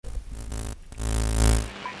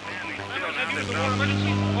use the word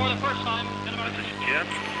emergency for the first time in about... This is Jim,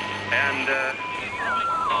 and,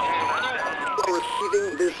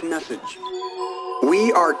 Receiving this message.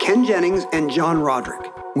 We are Ken Jennings and John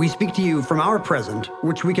Roderick. We speak to you from our present,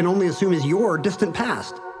 which we can only assume is your distant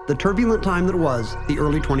past, the turbulent time that was the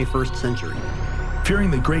early 21st century.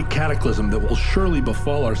 Fearing the great cataclysm that will surely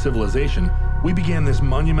befall our civilization, we began this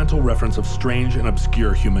monumental reference of strange and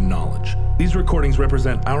obscure human knowledge. These recordings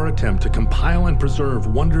represent our attempt to compile and preserve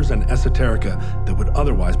wonders and esoterica that would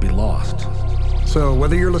otherwise be lost. So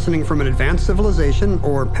whether you're listening from an advanced civilization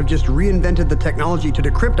or have just reinvented the technology to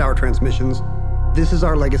decrypt our transmissions, this is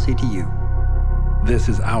our legacy to you. This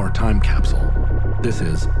is our time capsule. This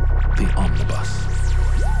is the Omnibus.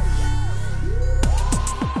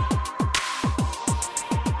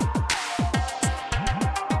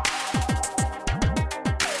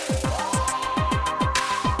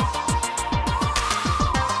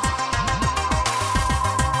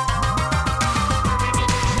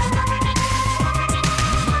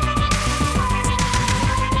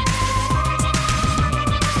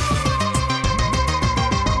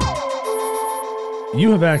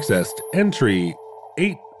 You have accessed entry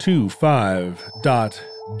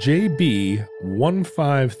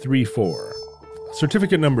 825.JB1534,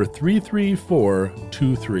 certificate number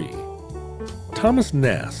 33423. Thomas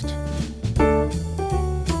Nast.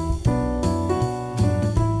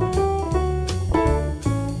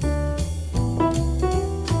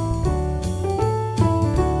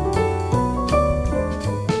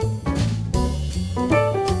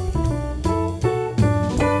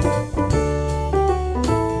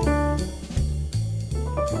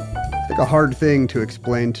 A hard thing to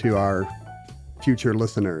explain to our future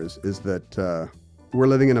listeners is that we're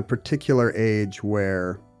living in a particular age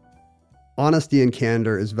where honesty and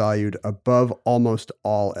candor is valued above almost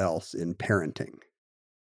all else in parenting.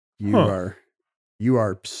 You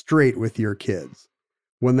are straight with your kids.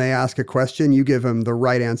 When they ask a question, you give them the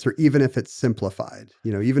right answer, even if it's simplified.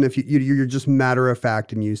 You know, even if you're just matter of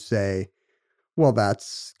fact and you say, well,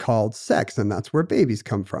 that's called sex, and that's where babies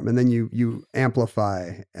come from. And then you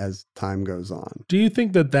amplify as time goes on. Do you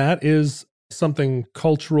think that that is something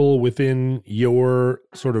cultural within your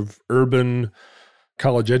sort of urban,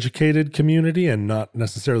 college-educated community and not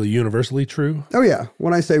necessarily universally true? Oh, yeah.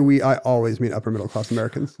 When I say we, I always mean upper middle-class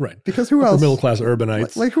Americans. Right. Because who else? Upper middle-class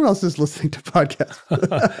urbanites. Like who else is listening to podcasts?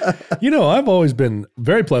 You know, I've always been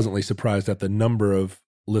very pleasantly surprised at the number of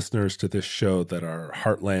listeners to this show that are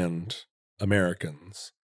heartland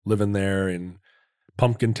Americans living there in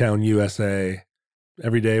Pumpkin Town, USA,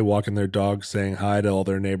 every day walking their dogs, saying hi to all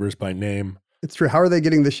their neighbors by name. It's true. How are they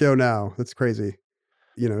getting the show now? That's crazy.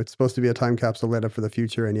 You know, it's supposed to be a time capsule lit up for the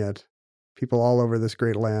future, and yet people all over this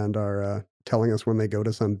great land are telling us when they go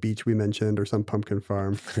to some beach we mentioned or some pumpkin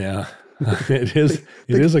farm. Yeah, it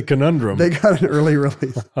is a conundrum. They got an early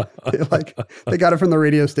release. They got it from the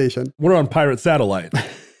radio station. We're on pirate satellite.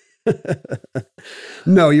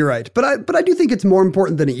 No, you're right. But I do think it's more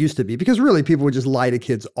important than it used to be, because really people would just lie to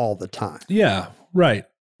kids all the time. Yeah, right.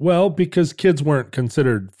 Well, because kids weren't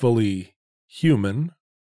considered fully human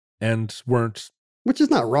and which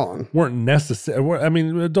is not wrong. Weren't necessary. I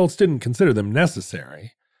mean, adults didn't consider them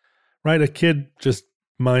necessary, right? A kid just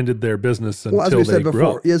minded their business until they grew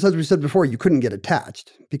up. Yes, as we said before, you couldn't get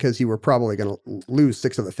attached because you were probably going to lose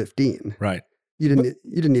 6 of the 15. Right. You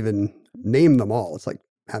didn't even name them all. It's like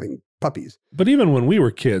having puppies. But even when we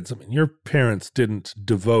were kids, I mean, your parents didn't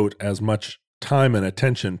devote as much time and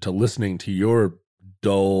attention to listening to your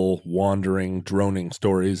dull, wandering, droning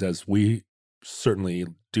stories as we certainly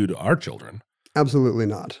do to our children. Absolutely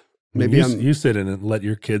not. Maybe you sit in and let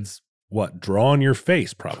your kids, draw on your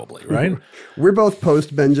face probably, right? We're both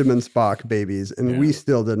post-Benjamin Spock babies, and we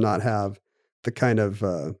still did not have the kind of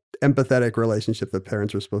empathetic relationship that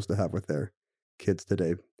parents are supposed to have with their kids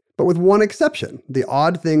today. But with one exception. The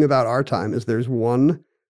odd thing about our time is there's one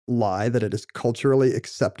lie that it is culturally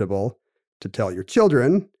acceptable to tell your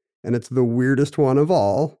children, and it's the weirdest one of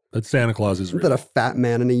all. That Santa Claus is real. That a fat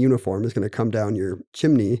man in a uniform is going to come down your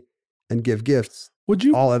chimney and give gifts.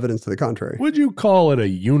 All evidence to the contrary. Would you call it a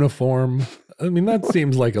uniform? I mean, that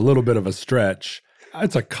seems like a little bit of a stretch.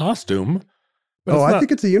 It's a costume. But I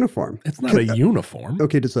think it's a uniform. It's not a uniform.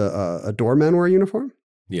 Okay, does a doorman wear a uniform?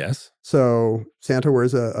 Yes. So Santa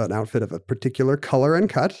wears an outfit of a particular color and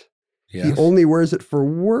cut. Yes. He only wears it for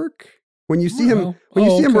work. When you see him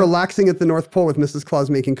relaxing at the North Pole with Mrs. Claus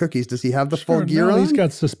making cookies, does he have the full gear on? He's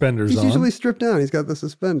got suspenders on. He's usually stripped down. He's got the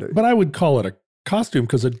suspenders. But I would call it a costume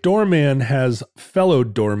because a doorman has fellow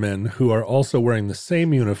doormen who are also wearing the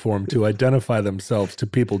same uniform to identify themselves to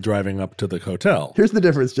people driving up to the hotel. Here's the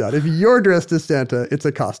difference, John. If you're dressed as Santa, it's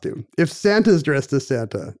a costume. If Santa's dressed as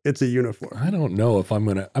Santa, it's a uniform. I don't know if I'm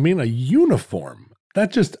going to, a uniform.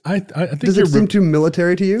 That just, I think Does it seem too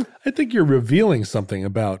military to you? I think you're revealing something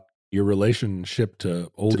about your relationship to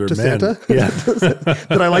older to men. Santa? Yeah.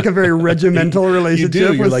 That I like a very regimental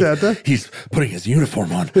relationship with Santa? He's putting his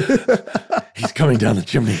uniform on. He's coming down the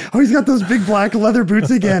chimney. Oh, he's got those big black leather boots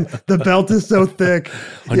again. The belt is so thick.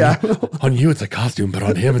 On you, it's a costume, but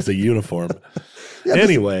on him, it's a uniform. Yeah,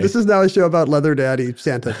 anyway. This is now a show about leather daddy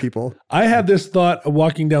Santa people. I had this thought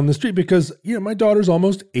walking down the street because, my daughter's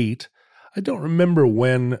almost 8. I don't remember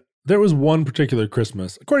when. There was one particular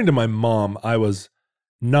Christmas. According to my mom, I was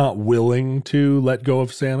not willing to let go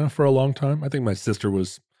of Santa for a long time. I think my sister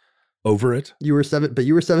was over it. You were 17.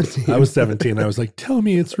 I was 17. I was like, tell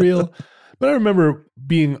me it's real. But I remember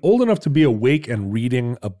being old enough to be awake and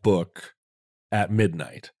reading a book at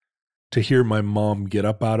midnight to hear my mom get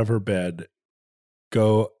up out of her bed,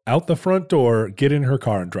 go out the front door, get in her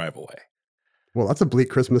car and drive away. Well, that's a bleak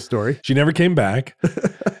Christmas story. She never came back.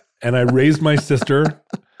 And I raised my sister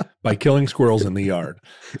by killing squirrels in the yard.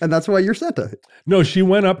 And that's why you're Santa. No, she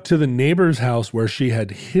went up to the neighbor's house where she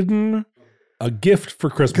had hidden a gift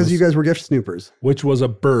for Christmas. Because you guys were gift snoopers. Which was a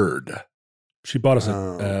bird. She bought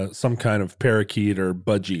us some kind of parakeet or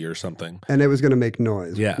budgie or something. And it was going to make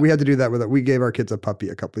noise. Yeah. We had to do that with it. We gave our kids a puppy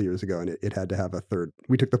a couple of years ago, and it had to have a third.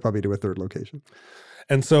 We took the puppy to a third location.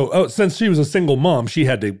 And so, since she was a single mom, she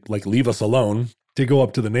had to leave us alone to go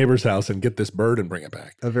up to the neighbor's house and get this bird and bring it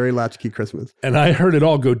back. A very latchkey Christmas. And I heard it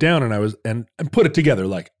all go down, and I was and put it together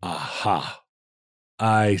like, aha,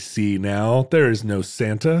 I see now. There is no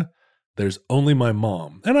Santa. There's only my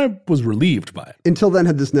mom. And I was relieved by it. Until then,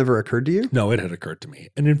 had this never occurred to you? No, it had occurred to me.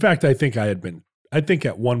 And in fact, I think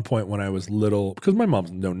at one point when I was little, because my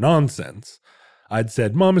mom's no nonsense, I'd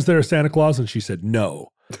said, Mom, is there a Santa Claus? And she said, no.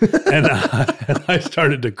 and I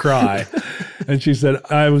started to cry. And she said,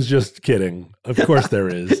 I was just kidding. Of course there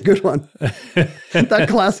is. Good one. That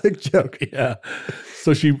classic joke. Yeah.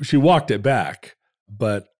 So she walked it back.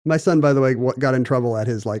 But my son, by the way, got in trouble at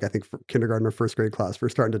his, I think, kindergarten or first grade class for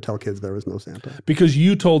starting to tell kids there was no Santa. Because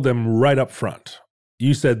you told them right up front.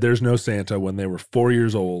 You said there's no Santa when they were 4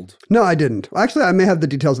 years old. No, I didn't. Actually, I may have the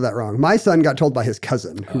details of that wrong. My son got told by his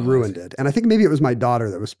cousin who ruined it. And I think maybe it was my daughter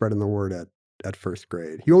that was spreading the word at first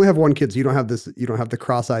grade. You only have one kid, so you don't have the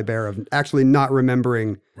cross-eye bear of actually not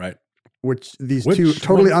remembering right. which two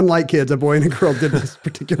totally unlike kids, a boy and a girl, did this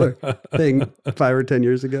particular thing 5 or 10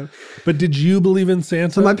 years ago. But did you believe in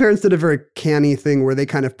Santa? So my parents did a very canny thing where they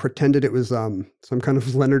kind of pretended it was some kind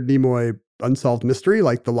of Leonard Nimoy unsolved mystery,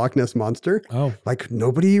 like the Loch Ness Monster. Oh. Like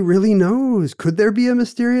nobody really knows. Could there be a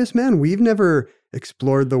mysterious man? We've never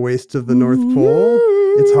explored the wastes of the North Pole.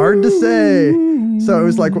 It's hard to say. So it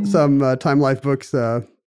was like some Time Life books,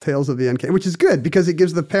 Tales of the Uncanny, which is good because it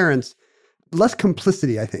gives the parents less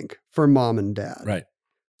complicity, I think, for mom and dad. Right.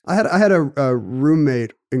 I had a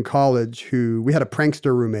roommate in college we had a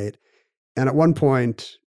prankster roommate. And at one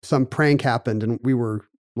point, some prank happened and we were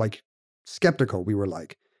skeptical. We were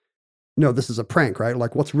like, no, this is a prank, right?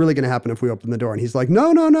 What's really going to happen if we open the door? And he's like,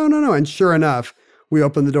 no. And sure enough, we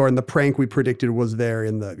opened the door and the prank we predicted was there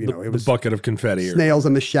in it was the bucket of confetti. Snails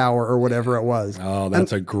in the shower or whatever it was. Oh,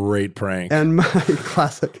 that's a great prank. And my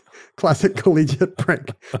classic collegiate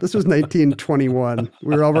prank. This was 1921.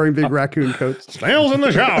 We were all wearing big raccoon coats. Snails in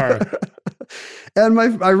the shower. And I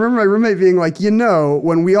remember my roommate being like,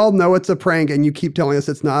 when we all know it's a prank and you keep telling us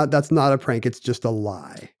that's not a prank, it's just a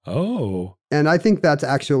lie. Oh. And I think that's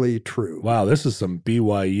actually true. Wow, this is some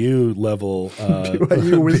BYU level.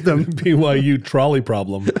 BYU wisdom. BYU trolley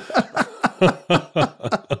problem.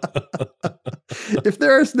 If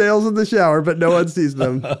there are snails in the shower, but no one sees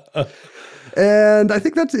them. And I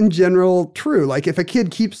think that's in general true. If a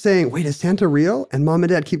kid keeps saying, wait, is Santa real? And mom and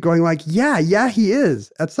dad keep going yeah, he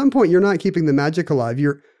is. At some point, you're not keeping the magic alive.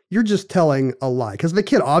 You're just telling a lie. Because the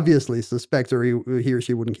kid obviously suspects or he or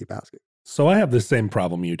she wouldn't keep asking. So I have the same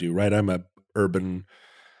problem you do, right? I'm a urban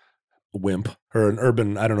wimp or an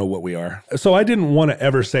urban, I don't know what we are. So I didn't want to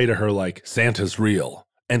ever say to her Santa's real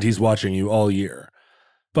and he's watching you all year.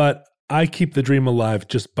 But I keep the dream alive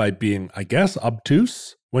just by being, I guess,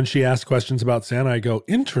 obtuse. When she asks questions about Santa, I go,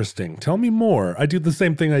 interesting, tell me more. I do the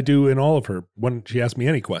same thing I do in all of her when she asks me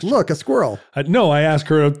any question. Look, a squirrel. I ask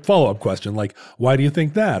her a follow-up question why do you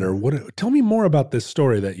think that? Or tell me more about this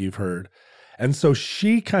story that you've heard. And so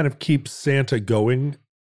she kind of keeps Santa going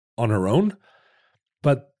on her own,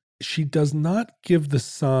 but she does not give the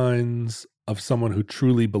signs of someone who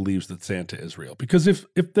truly believes that Santa is real. Because if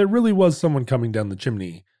there really was someone coming down the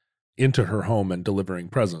chimney into her home and delivering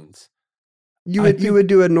presents, you would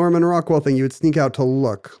do a Norman Rockwell thing. You would sneak out to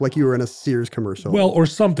look like you were in a Sears commercial. well, or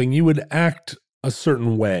something, you would act a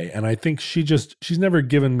certain way. And I think she's never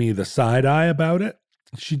given me the side eye about it.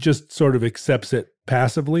 She just sort of accepts it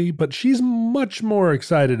passively, but she's much more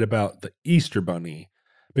excited about the Easter Bunny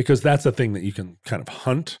because that's a thing that you can kind of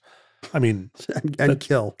hunt. I mean, and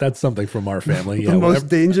kill. That's something from our family. The most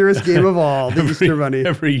dangerous game of all, the Easter Bunny.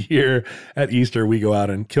 Every year at Easter, we go out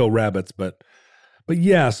and kill rabbits. But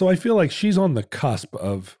yeah, so I feel like she's on the cusp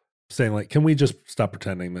of saying, like, can we just stop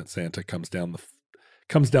pretending that Santa comes down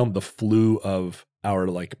the flue of our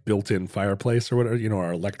like built-in fireplace or whatever,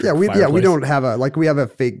 our electric fireplace. We don't have we have a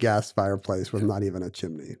fake gas fireplace with not even a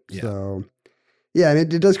chimney. Yeah. So yeah,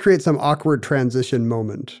 and it does create some awkward transition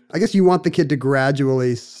moment. I guess you want the kid to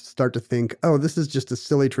gradually start to think, oh, this is just a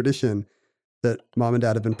silly tradition that mom and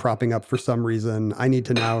dad have been propping up for some reason. I need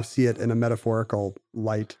to now see it in a metaphorical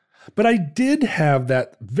light. But I did have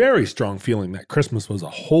that very strong feeling that Christmas was a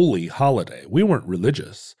holy holiday. We weren't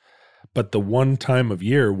religious, but the one time of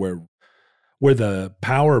year where the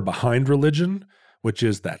power behind religion, which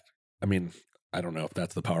is that, I mean, I don't know if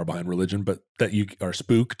that's the power behind religion, but that you are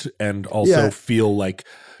spooked and also feel like...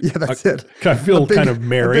 Yeah, that's it. I feel kind of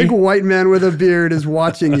merry. A big white man with a beard is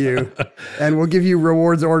watching you and will give you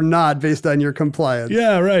rewards or not based on your compliance.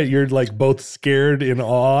 Yeah, right. You're like both scared, in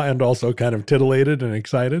awe, and also kind of titillated and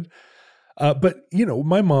excited. But,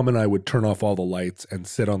 my mom and I would turn off all the lights and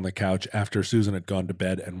sit on the couch after Susan had gone to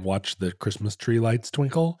bed and watch the Christmas tree lights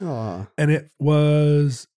twinkle. Aww. And it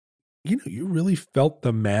was, you really felt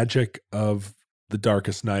the magic of the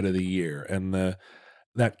darkest night of the year and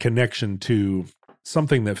that connection to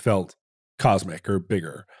something that felt cosmic or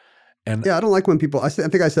bigger. And yeah, I don't like when people, I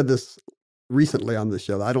think I said this recently on this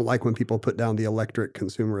show, that I don't like when people put down the electric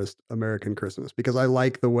consumerist American Christmas, because I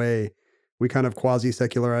like the way we kind of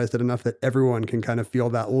quasi-secularized it enough that everyone can kind of feel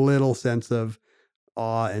that little sense of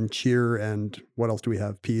awe and cheer and what else do we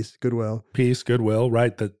have? Peace, goodwill,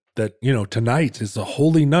 right? That tonight is a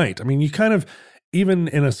holy night. I mean, you kind of, even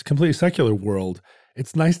in a completely secular world,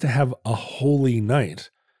 it's nice to have a holy night,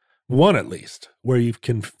 one at least, where you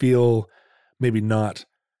can feel maybe not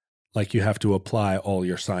like you have to apply all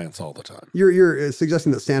your science all the time. You're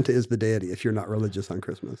suggesting that Santa is the deity if you're not religious on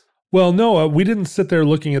Christmas. Well, no, we didn't sit there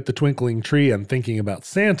looking at the twinkling tree and thinking about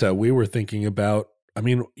Santa. We were thinking about,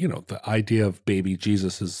 the idea of baby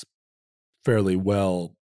Jesus is fairly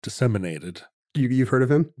well disseminated. You've heard of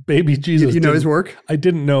him? Baby Jesus. You know his work? I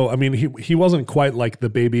didn't know. I mean, he wasn't quite like the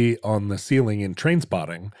baby on the ceiling in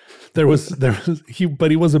Trainspotting.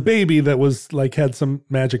 But he was a baby that was like had some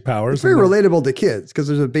magic powers. It's very relatable to kids because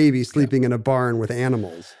there's a baby sleeping in a barn with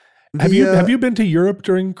animals. Have you been to Europe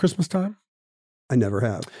during Christmas time? I never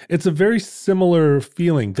have. It's a very similar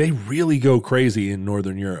feeling. They really go crazy in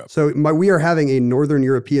Northern Europe. So we are having a Northern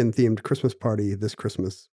European themed Christmas party this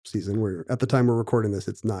Christmas season. At the time we're recording this,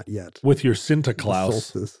 it's not yet. With your Santa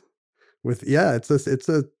Claus. There's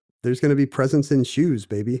going to be presents in shoes,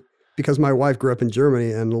 baby. Because my wife grew up in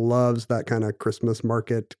Germany and loves that kind of Christmas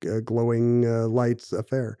market glowing lights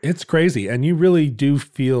affair. It's crazy. And you really do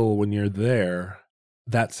feel when you're there,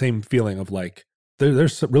 that same feeling of like,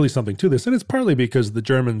 there's really something to this. And it's partly because the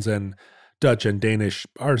Germans and Dutch and Danish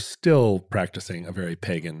are still practicing a very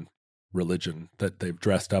pagan religion that they've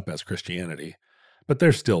dressed up as Christianity. But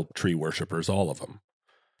they're still tree worshipers, all of them.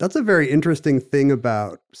 That's a very interesting thing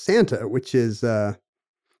about Santa, which is,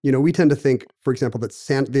 we tend to think, for example,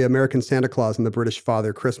 that the American Santa Claus and the British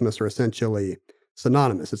Father Christmas are essentially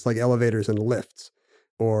synonymous. It's like elevators and lifts.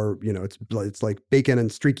 Or, it's like bacon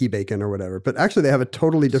and streaky bacon or whatever. But actually, they have a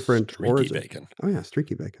totally different origin. Streaky bacon. Oh, yeah,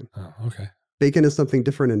 streaky bacon. Oh, okay. Bacon is something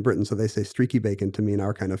different in Britain, so they say streaky bacon to mean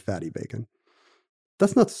our kind of fatty bacon.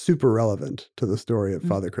 That's not super relevant to the story of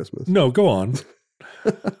Father Christmas. No, go on.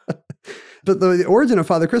 But the origin of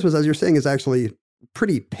Father Christmas, as you're saying, is actually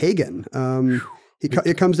pretty pagan.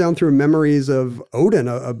 It comes down through memories of Odin,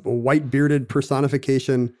 a white-bearded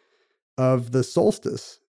personification of the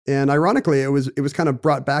solstice. And ironically, it was kind of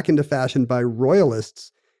brought back into fashion by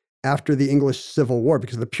royalists after the English Civil War,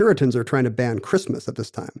 because the Puritans are trying to ban Christmas at this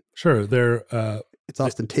time. Sure, it's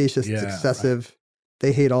ostentatious, it's excessive. Right.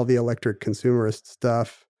 They hate all the electric consumerist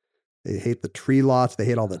stuff. They hate the tree lots. They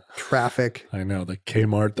hate all the traffic. I know, the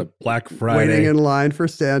Kmart, the Black Friday. Waiting in line for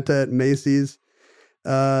Santa at Macy's.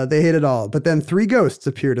 They hate it all. But then three ghosts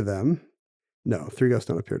appear to them. No, three ghosts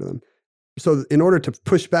don't appear to them. So in order to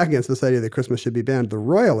push back against this idea that Christmas should be banned, the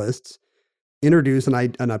royalists introduced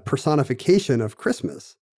a personification of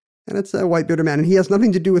Christmas And it's a white bearded man. And he has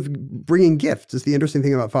nothing to do with bringing gifts, is the interesting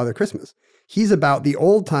thing about Father Christmas. He's about the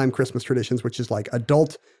old time Christmas traditions, which is like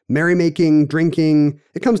adult merrymaking, drinking.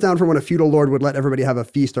 It comes down from when a feudal lord would let everybody have a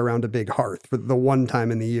feast around a big hearth for the one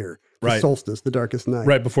time in the year. The Right. solstice, the darkest night.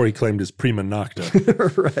 Right before he claimed his prima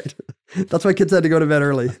nocta. Right. That's why kids had to go to bed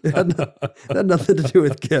early. It had nothing to do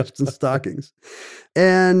with gifts and stockings.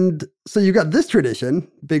 And so you got this tradition,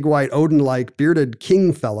 big white Odin-like bearded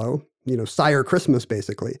king fellow, Sire Christmas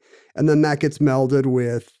basically. And then that gets melded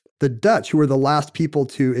with the Dutch, who were the last people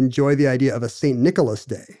to enjoy the idea of a St. Nicholas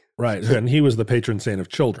Day. Right. And he was the patron saint of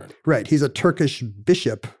children. Right. He's a Turkish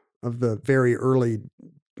bishop of the very early,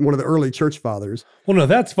 one of the early church fathers. Well, no,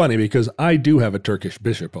 that's funny because I do have a Turkish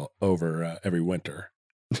bishop over every winter.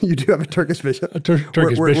 You do have a Turkish bishop? A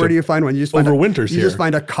Turkish where bishop. do you find one? You just find Winters you here. just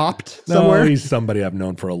find a Copt somewhere? No, he's somebody I've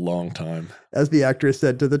known for a long time. As the actress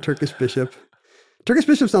said to the Turkish bishop. Turkish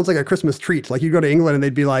bishop sounds like a Christmas treat. Like you go to England and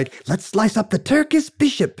they'd be like, let's slice up the Turkish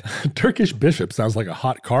bishop. Turkish bishop sounds like a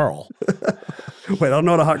hot Carl. Wait, I don't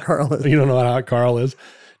know what a hot Carl is. You don't know what a hot Carl is?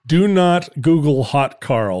 Do not Google hot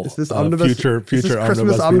Carl. Is this omnibus? Future is this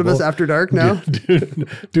Christmas omnibus people. after dark now?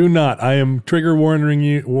 Do not. I am trigger warning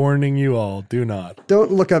you all. Do not.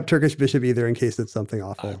 Don't look up Turkish bishop either in case it's something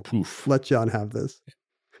awful. Poof. Let John have this.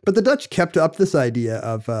 But the Dutch kept up this idea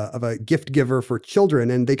of a gift giver for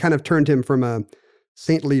children, and they kind of turned him from a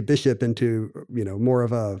saintly bishop into, more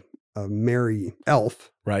of a merry elf.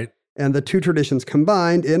 Right. And the two traditions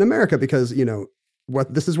combined in America because,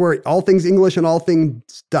 this is where all things English and all things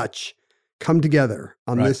Dutch come together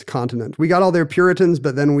on Right. this continent. We got all their Puritans,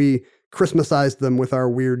 but then we Christmasized them with our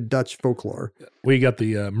weird Dutch folklore. We got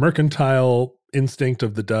the mercantile instinct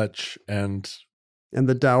of the Dutch and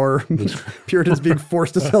the dour Puritans being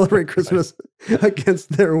forced to celebrate Christmas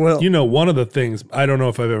against their will. one of the things, I don't know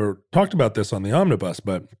if I've ever talked about this on the omnibus,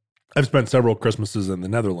 but I've spent several Christmases in the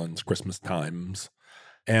Netherlands, Christmas times.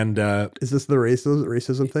 And is this the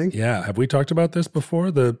racism thing? yeah, have we talked about this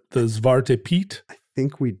before? The Zwarte Piet? I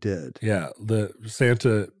think we did. Yeah, the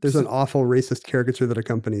Santa. There's an awful racist caricature that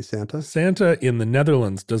accompanies Santa. Santa in the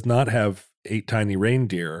Netherlands does not have 8 tiny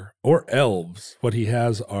reindeer or elves. What he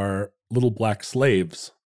has are little black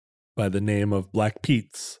slaves by the name of Black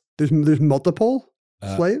Peets. There's multiple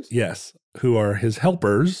slaves? Yes, who are his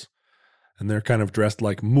helpers, and they're kind of dressed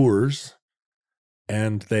like Moors,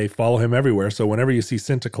 and they follow him everywhere. So whenever you see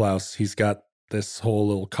Santa Claus, he's got this whole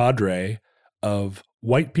little cadre of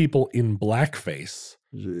white people in blackface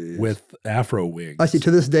Jeez. with afro wigs. I see.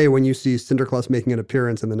 To this day, when you see Sinterklaas making an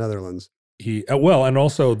appearance in the Netherlands, And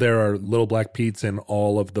also there are little black Peets in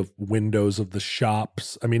all of the windows of the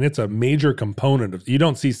shops. I mean, it's a major component of, you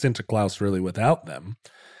don't see Santa Claus really without them.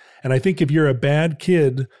 And I think if you're a bad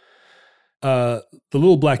kid, the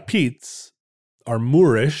little black Peets are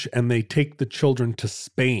Moorish and they take the children to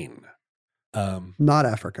Spain. not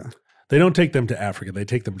Africa. They don't take them to Africa. They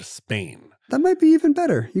take them to Spain. That might be even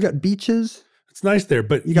better. You got beaches, It's nice there,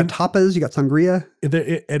 but you got tapas, you got sangria.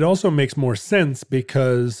 it also makes more sense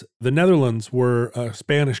because the Netherlands were a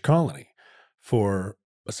Spanish colony for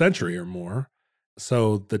a century or more.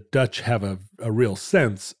 So the Dutch have a real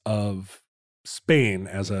sense of Spain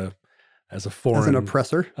as a foreign As an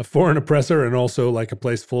oppressor. a foreign oppressor, and also like a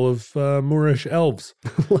place full of Moorish elves.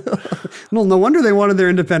 Well, no wonder they wanted their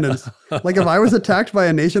independence. Like if I was attacked by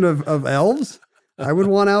a nation of elves, I would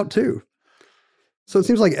want out too. So it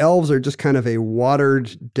seems like elves are just kind of a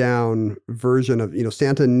watered down version of,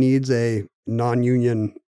 Santa needs a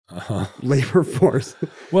non-union labor force.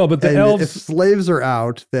 Well, but the And elves, if slaves are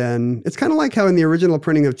out, then it's kind of like how in the original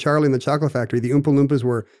printing of Charlie and the Chocolate Factory, the Oompa Loompas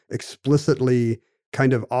were explicitly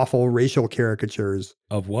kind of awful racial caricatures.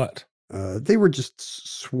 of what? They were just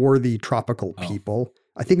swarthy tropical Oh. people.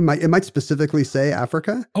 I think it might specifically say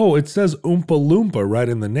Africa. Oh, it says Oompa Loompa right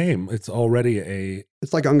in the name. It's already a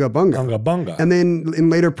It's like Unga Bunga. Unga Bunga. And then in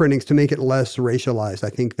later printings, to make it less racialized, I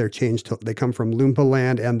think they're changed to, they come from Loompa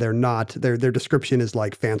land and they're not, their description is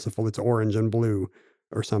like fanciful. It's orange and blue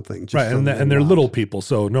or something. just Right, so and they're not. little people,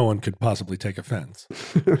 so no one could possibly take offense.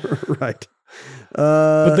 Right.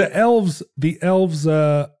 But the elves,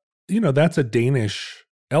 that's a Danish.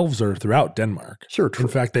 Elves are throughout Denmark. Sure, In true.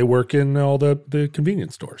 fact, they work in all the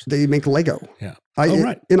convenience stores. They make Lego. Yeah.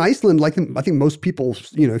 Right. In Iceland, I think most people,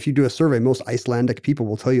 if you do a survey, most Icelandic people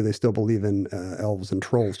will tell you they still believe in elves and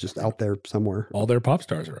trolls just out there somewhere All their pop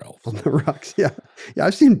stars are elves. on the rocks. Yeah. Yeah.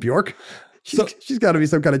 I've seen Bjork. She's got to be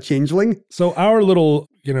some kind of changeling. So our little,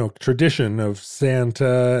 tradition of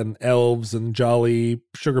Santa and elves and jolly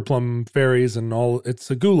sugar plum fairies and all, it's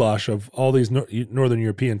a goulash of all these Northern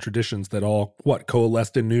European traditions that all,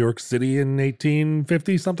 coalesced in New York City in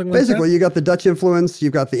 1850, something like that? Basically, you got the Dutch influence,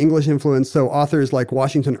 you've got the English influence. So authors like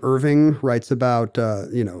Washington Irving writes about,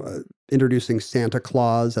 introducing Santa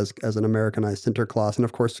Claus as an Americanized Sinterklaas. And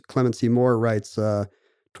of course, Clement C. Moore writes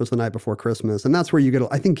 'Twas the Night Before Christmas. And that's where you get,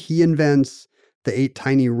 I think he invents the 8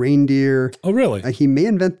 tiny reindeer. Oh, really? He may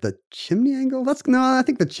invent the chimney angle. I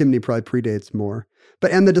think the chimney probably predates more.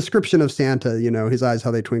 And the description of Santa, his eyes,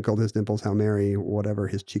 how they twinkled, his dimples, how merry, whatever,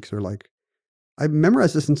 his cheeks are like. I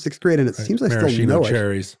memorized this in 6th grade, and it seems I still know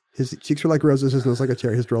cherries. it. His cheeks were like roses, his nose like a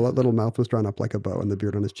cherry, his little mouth was drawn up like a bow, and the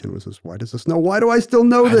beard on his chin was as white as the snow. Why do I still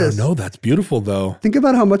know this? I don't know. That's beautiful, though. Think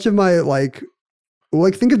about how much of my,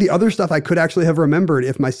 think of the other stuff I could actually have remembered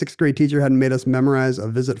if my 6th grade teacher hadn't made us memorize A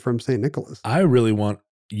Visit from St. Nicholas. I really want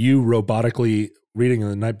you robotically reading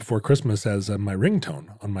The Night Before Christmas as my ringtone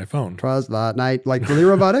on my phone. 'Twas that night, really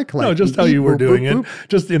robotic? No, just how you were doing it.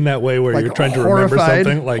 Just in that way where you're trying to remember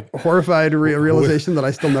something. Horrified realization that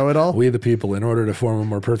I still know it all. We the people, in order to form a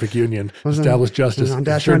more perfect union, establish justice,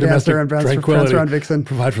 ensure domestic tranquility, Vixen.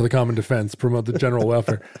 provide for the common defense, promote the general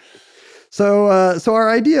welfare. So our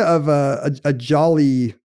idea of a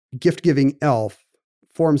jolly gift-giving elf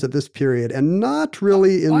forms at this period, and not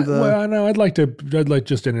really in the. Well, no, I'd like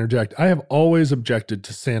just to interject. I have always objected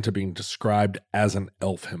to Santa being described as an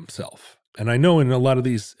elf himself, and I know in a lot of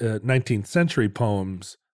these 19th century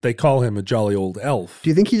poems they call him a jolly old elf. Do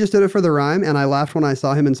you think he just did it for the rhyme? And I laughed when I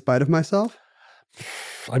saw him in spite of myself.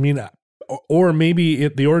 I mean. Or maybe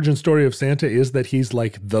the origin story of Santa is that he's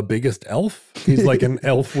like the biggest elf. He's like an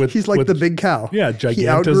elf with... He's like the big cow. Yeah, gigantism. He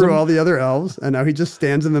outgrew all the other elves, and now he just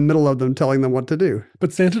stands in the middle of them telling them what to do.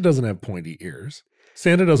 But Santa doesn't have pointy ears.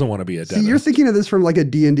 Santa doesn't want to be a dentist. See, you're thinking of this from a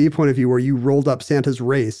D&D point of view where you rolled up Santa's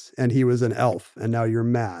race and he was an elf, and now you're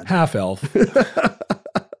mad. Half elf.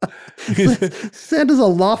 Santa's a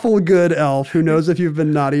lawful good elf who knows if you've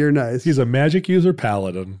been naughty or nice. He's a magic user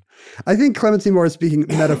paladin. I think Clement C. Moore is speaking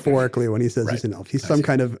metaphorically when he says he's an elf. He's some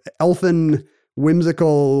kind of elfin,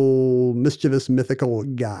 whimsical, mischievous, mythical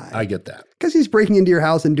guy. I get that. Because he's breaking into your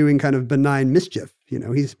house and doing kind of benign mischief.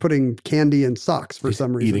 He's putting candy in socks for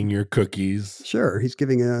some reason. Eating your cookies. Sure. He's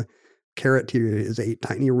giving a carrot to his 8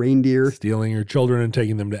 tiny reindeer. Stealing your children and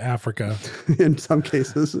taking them to Africa. In some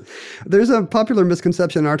cases. There's a popular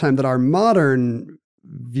misconception in our time that our modern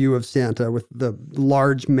view of Santa with the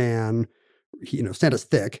large man, Santa's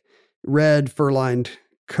thick, red fur-lined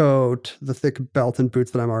coat, the thick belt and boots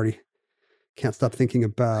that I'm already can't stop thinking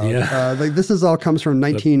about. Yeah. This all comes from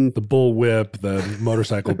the bull whip, the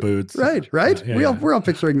motorcycle boots. Right. We're all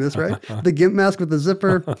picturing this, right? The gimp mask with the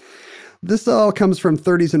zipper. This all comes from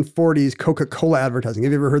 30s and 40s Coca-Cola advertising.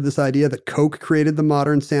 Have you ever heard this idea that Coke created the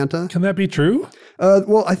modern Santa? Can that be true?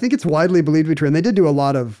 Well, I think it's widely believed to be true. And they did do a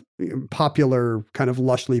lot of popular kind of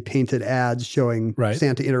lushly painted ads showing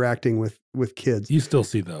Santa interacting with kids. You still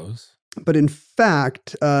see those. But in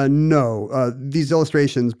fact, no. These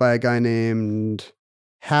illustrations by a guy named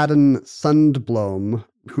Haddon Sundblom,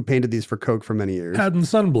 who painted these for Coke for many years. Haddon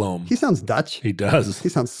Sundblom. He sounds Dutch. He does. He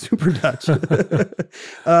sounds super Dutch.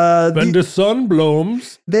 When the sun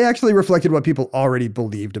blooms. They actually reflected what people already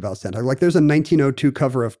believed about Santa. There's a 1902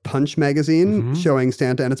 cover of Punch magazine showing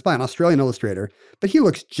Santa, and it's by an Australian illustrator, but he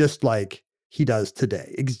looks just like he does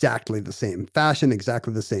today. Exactly the same fashion,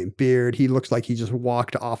 exactly the same beard. He looks like he just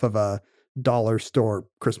walked off of a dollar store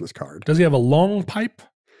Christmas card. Does he have a long pipe?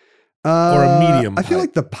 Or a medium pipe? I feel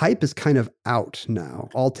like the pipe is kind of out now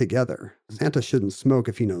altogether. Santa shouldn't smoke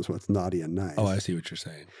if he knows what's naughty and nice. Oh, I see what you're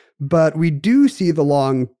saying. But we do see the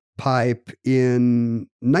long pipe in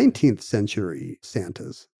 19th century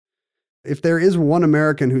Santas. If there is one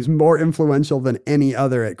American who's more influential than any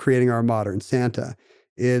other at creating our modern Santa,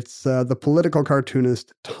 it's the political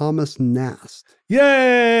cartoonist Thomas Nast.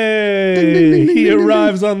 Yay! Ding, ding, ding, ding, he ding,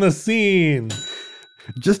 arrives ding. on the scene.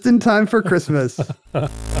 Just in time for Christmas.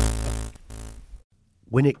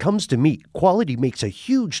 When it comes to meat, quality makes a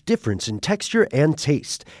huge difference in texture and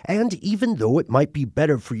taste. And even though it might be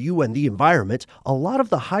better for you and the environment, a lot of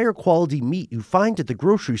the higher quality meat you find at the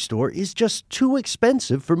grocery store is just too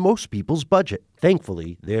expensive for most people's budget.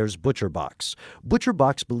 Thankfully, there's ButcherBox.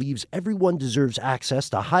 ButcherBox believes everyone deserves access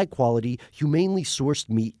to high-quality, humanely sourced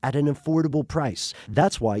meat at an affordable price.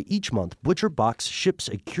 That's why each month, ButcherBox ships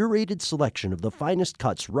a curated selection of the finest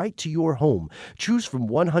cuts right to your home. Choose from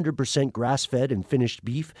 100% grass-fed and finished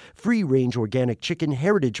beef, free-range organic chicken,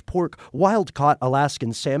 heritage pork, wild-caught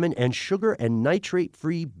Alaskan salmon, and sugar and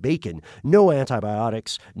nitrate-free bacon. No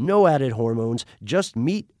antibiotics, no added hormones, just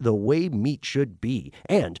meat the way meat should be.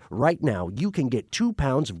 And right now, you can get 2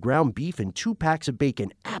 pounds of ground beef and 2 packs of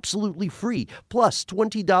bacon absolutely free, plus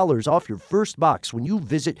 $20 off your first box when you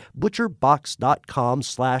visit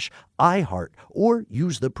butcherbox.com/iHeart or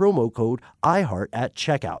use the promo code iHeart at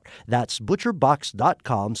checkout. That's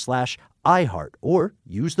butcherbox.com/iHeart or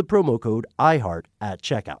use the promo code iHeart at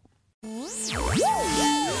checkout.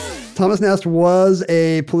 Thomas Nast was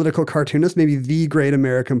a political cartoonist, maybe the great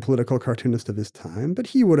American political cartoonist of his time, but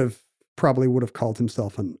he probably would have called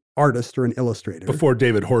himself an artist or an illustrator. Before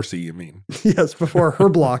David Horsey, you mean? Yes, before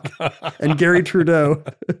Herblock and Gary Trudeau.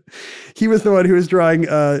 He was the one who was drawing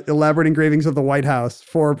elaborate engravings of the White House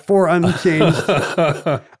for unchanged,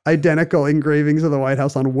 identical engravings of the White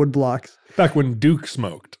House on wood blocks. Back when Duke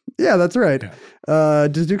smoked. Yeah, that's right. Yeah.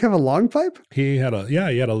 Does Duke have a long pipe? He had a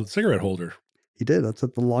cigarette holder. He did. That's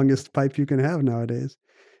the longest pipe you can have nowadays.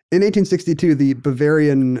 In 1862, the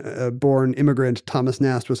Bavarian-born immigrant Thomas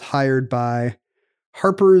Nast was hired by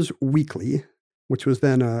Harper's Weekly, which was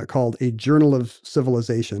then called a Journal of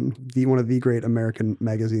Civilization, one of the great American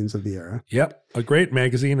magazines of the era. Yep, a great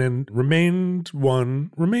magazine and remains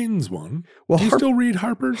one. Well, do you still read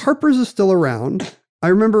Harper's? Harper's is still around. I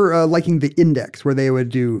remember liking the index where they would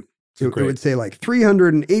do, it would say like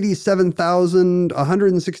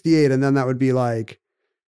 387,168, and then that would be like,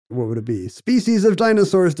 what would it be? Species of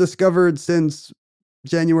dinosaurs discovered since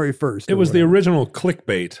January 1st. It was the original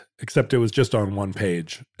clickbait, except it was just on one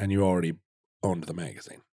page, and you already owned the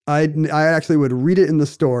magazine. I actually would read it in the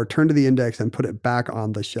store, turn to the index, and put it back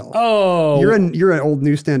on the shelf. Oh, you're an old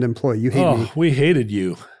newsstand employee. You hate me. We hated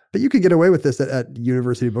you. But you could get away with this at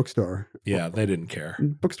University Bookstore. Yeah, they didn't care.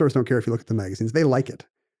 Bookstores don't care if you look at the magazines. They like it.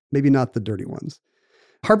 Maybe not the dirty ones.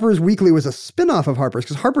 Harper's Weekly was a spin-off of Harper's,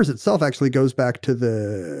 because Harper's itself actually goes back to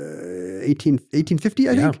the 1850,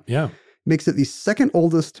 I think. Yeah. Makes it the second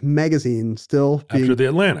oldest magazine still being after the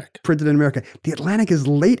Atlantic. Printed in America. The Atlantic is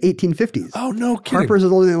late 1850s. Oh, no kidding. Harper's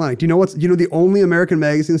is older than the Atlantic. Do you know the only American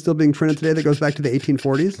magazine still being printed today that goes back to the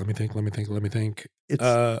 1840s? Let me think.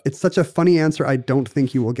 It's such a funny answer, I don't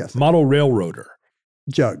think you will guess it. Model Railroader.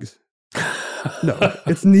 Jugs. No,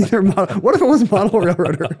 it's neither model. What if it was Model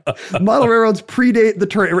Railroader? Model railroads predate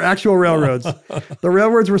the actual railroads. The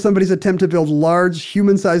railroads were somebody's attempt to build large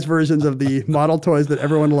human-sized versions of the model toys that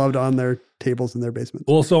everyone loved on their tables in their basements.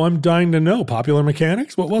 Well, so I'm dying to know. Popular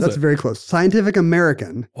Mechanics? What was it? That's very close. Scientific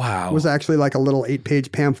American. Wow. Was actually like a little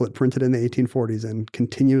 8-page pamphlet printed in the 1840s and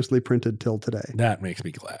continuously printed till today. That makes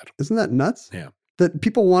me glad. Isn't that nuts? Yeah. That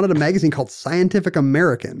people wanted a magazine called Scientific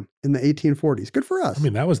American in the 1840s. Good for us. I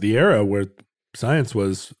mean, that was the era where science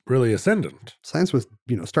was really ascendant. Science was,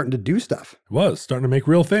 starting to do stuff. It was starting to make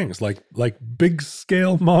real things like big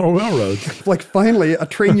scale model railroads. Like finally a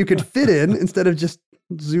train you could fit in instead of just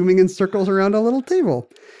zooming in circles around a little table.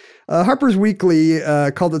 Harper's Weekly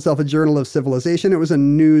called itself a Journal of Civilization. It was a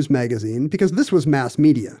news magazine because this was mass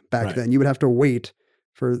media back then. You would have to wait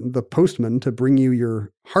for the postman to bring you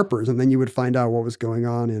your Harper's, and then you would find out what was going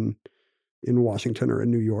on in Washington or in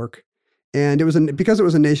New York. And it was because it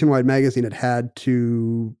was a nationwide magazine, it had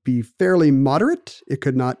to be fairly moderate. It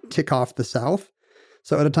could not tick off the South.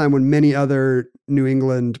 So at a time when many other New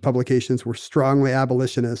England publications were strongly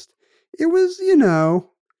abolitionist, it was,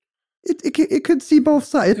 it could see both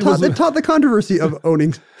sides. It taught the controversy of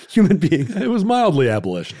owning human beings. It was mildly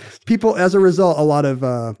abolitionist. People, as a result, a lot of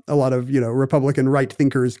Republican right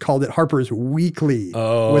thinkers called it Harper's Weekly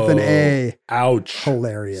with an A. Ouch!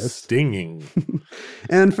 Hilarious, stinging.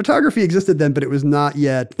 And photography existed then, but it was not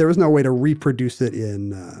yet. There was no way to reproduce it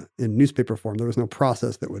in newspaper form. There was no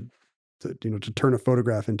process that would, to turn a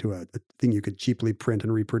photograph into a thing you could cheaply print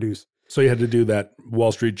and reproduce. So you had to do that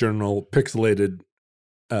Wall Street Journal pixelated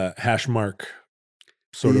hash mark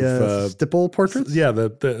sort of stipple portraits. Yeah,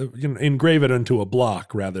 the engrave it onto a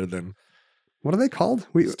block rather than what are they called?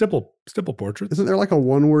 Stipple portraits. Isn't there like a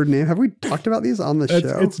one-word name? Have we talked about these on the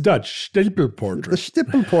show? It's Dutch stipple portrait. The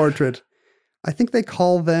stipple portrait. I think they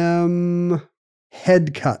call them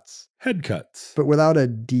head cuts. Head cuts, but without a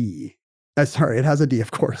D. Sorry, it has a D,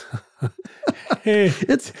 of course.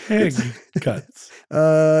 It's head cuts.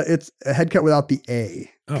 It's a head cut without the A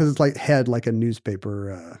because it's like head, like a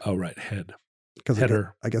newspaper. Right, head. Because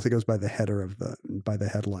header. I guess it goes by the header by the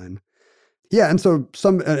headline. Yeah, and so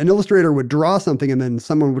an illustrator would draw something, and then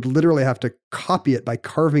someone would literally have to copy it by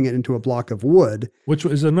carving it into a block of wood. Which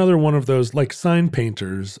is another one of those, like sign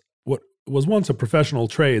painters, what was once a professional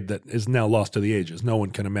trade that is now lost to the ages. No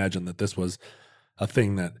one can imagine that this was a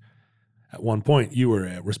thing that at one point you were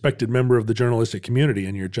a respected member of the journalistic community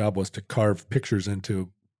and your job was to carve pictures into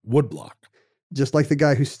woodblock. Just like the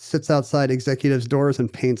guy who sits outside executives' doors and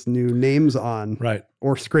paints new names on. Right.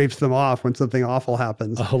 Or scrapes them off when something awful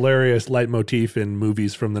happens. A hilarious leitmotif in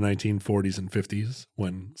movies from the 1940s and 50s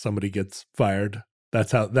when somebody gets fired.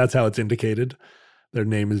 That's how it's indicated. Their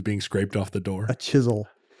name is being scraped off the door. A chisel.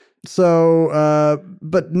 So,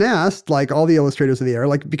 but Nast, like all the illustrators of the era,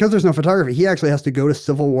 like because there's no photography, he actually has to go to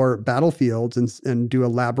Civil War battlefields and do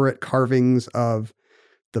elaborate carvings of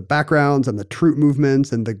the backgrounds and the troop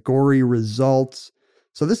movements and the gory results.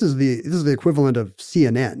 So this is the equivalent of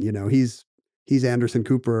CNN. You know, he's Anderson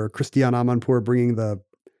Cooper or Christiane Amanpour bringing the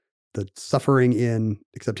suffering in,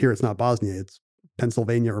 except here it's not Bosnia, it's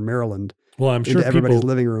Pennsylvania or Maryland. Well, I'm sure everybody's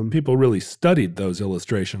living room. People really studied those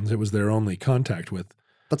illustrations. It was their only contact with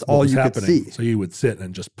that's all you could see. So you would sit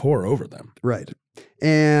and just pore over them. Right.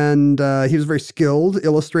 And he was a very skilled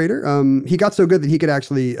illustrator. He got so good that he could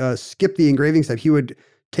actually skip the engraving step. He would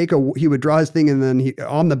draw his thing and then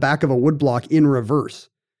on the back of a woodblock in reverse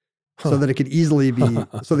so that it could easily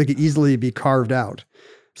be carved out.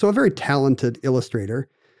 So a very talented illustrator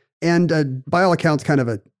and by all accounts kind of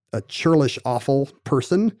a churlish, awful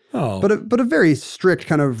person, but a very strict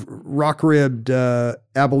kind of rock-ribbed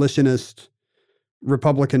abolitionist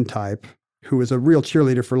Republican type who was a real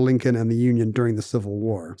cheerleader for Lincoln and the Union during the Civil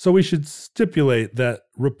War. So we should stipulate that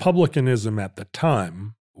Republicanism at the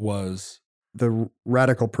time was the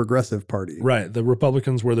radical progressive party. Right. The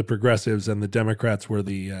Republicans were the progressives and the Democrats were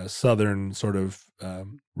the Southern sort of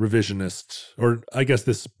revisionist, or I guess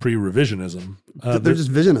this is pre-revisionism. They're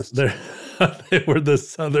just visionists. They were the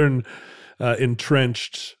Southern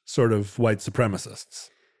entrenched sort of white supremacists.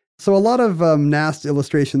 So a lot of Nast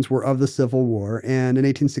illustrations were of the Civil War. And in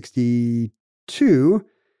 1862,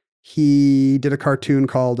 he did a cartoon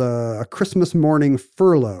called A Christmas Morning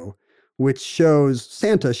Furlough, which shows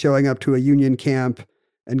Santa showing up to a Union camp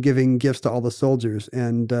and giving gifts to all the soldiers.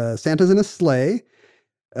 And Santa's in a sleigh.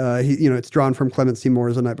 It's drawn from Clement C.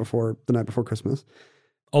 Moore's The Night Before Christmas.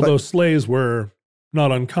 Although sleighs were not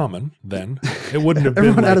uncommon then. It wouldn't have been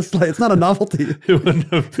everyone had a sleigh. It's not a novelty. It wouldn't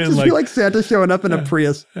have been like Santa showing up in a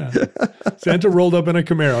Prius. Yeah. Santa rolled up in a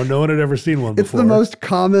Camaro. No one had ever seen one before. It's the most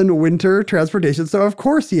common winter transportation, so of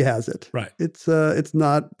course he has it. Right. It's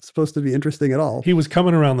not supposed to be interesting at all. He was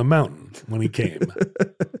coming around the mountain when he came.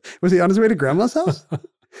 Was he on his way to Grandma's house?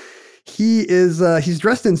 He's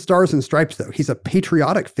dressed in stars and stripes though. He's a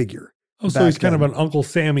patriotic figure. Oh, so he's kind of an Uncle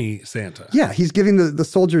Sammy Santa. Yeah, he's giving the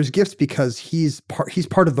soldiers gifts because he's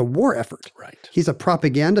part of the war effort. Right. He's a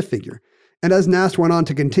propaganda figure. And as Nast went on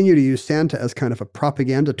to continue to use Santa as kind of a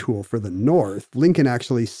propaganda tool for the North, Lincoln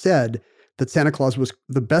actually said that Santa Claus was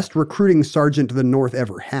the best recruiting sergeant the North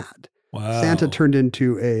ever had. Wow. Santa turned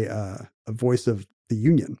into a voice of the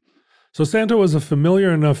Union. So Santa was a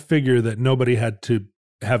familiar enough figure that nobody had to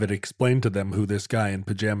have it explained to them who this guy in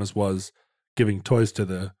pajamas was giving toys to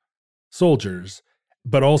the soldiers,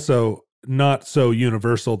 but also not so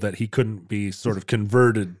universal that he couldn't be sort of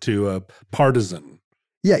converted to a partisan.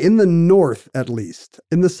 Yeah, in the North, at least.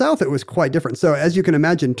 In the South, it was quite different. So as you can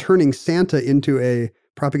imagine, turning Santa into a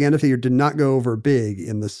propaganda figure did not go over big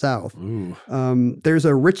in the South. There's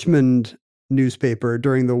a Richmond newspaper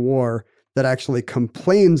during the war that actually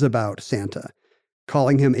complains about Santa,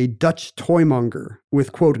 calling him a Dutch toymonger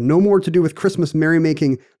with, quote, no more to do with Christmas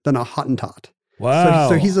merrymaking than a Hottentot. Wow.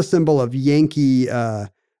 So he's a symbol of Yankee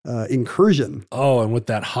incursion. Oh, and with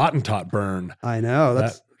that Hottentot burn. I know.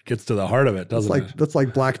 That gets to the heart of it, doesn't it? That's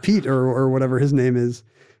like Black Pete or whatever his name is.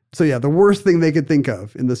 So yeah, the worst thing they could think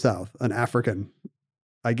of in the South, an African,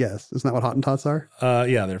 I guess. Isn't that what Hottentots are?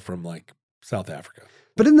 Yeah, they're from like South Africa.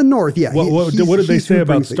 But in the North, yeah. What did they say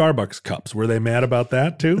about Starbucks cups? Were they mad about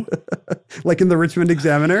that too? Like in the Richmond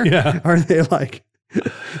Examiner? Yeah. Are they like...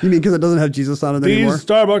 You mean because it doesn't have Jesus on it anymore? These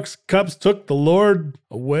Starbucks cups took the Lord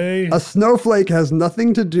away. A snowflake has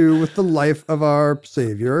nothing to do with the life of our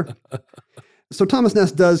Savior. So Thomas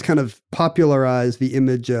Nast does kind of popularize the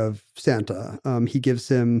image of Santa. He gives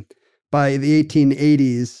him, by the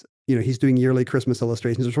 1880s, he's doing yearly Christmas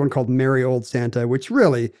illustrations. There's one called Merry Old Santa, which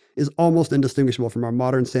really is almost indistinguishable from our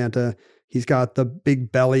modern Santa. He's got the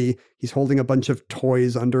big belly. He's holding a bunch of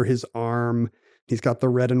toys under his arm. He's got the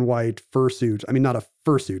red and white fursuit. I mean, not a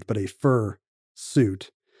fursuit, but a fur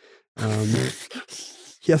suit. Yes.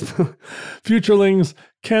 Futurelings,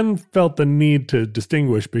 Ken felt the need to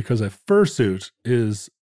distinguish because a fursuit is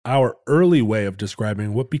our early way of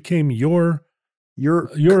describing what became your Your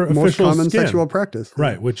most official common skin. sexual practice.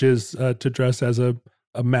 Right, which is to dress as a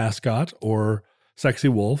mascot or sexy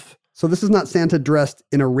wolf. So this is not Santa dressed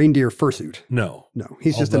in a reindeer fursuit. No, No,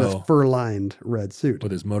 he's just in Although- a fur-lined red suit.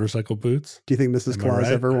 with his motorcycle boots. Do you think Mrs. Am I Claus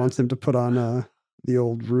right? ever wants him to put on the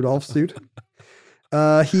old Rudolph suit?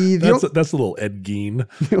 That's a little Ed Gein.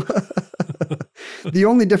 The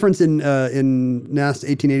only difference in Nast's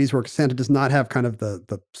 1880s work, Santa does not have kind of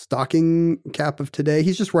the stocking cap of today.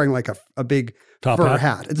 He's just wearing like a big Top fur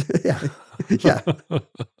hat? hat. Yeah.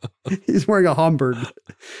 He's wearing a Homburg.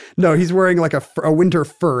 No, he's wearing like a winter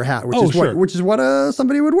fur hat, which is what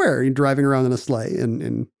somebody would wear driving around in a sleigh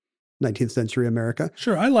in 19th century America.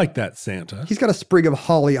 Sure, I like that Santa. He's got a sprig of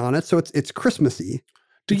holly on it, so it's Christmassy.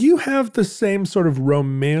 Do you have the same sort of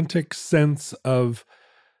romantic sense of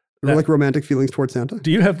Like romantic feelings towards Santa.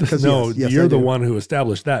 Do you have this? 'Cause No, yes, you're I the do. one who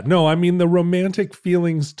established that. No, I mean the romantic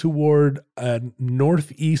feelings toward a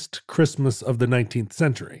Northeast Christmas of the 19th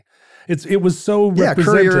century. It was so Yeah,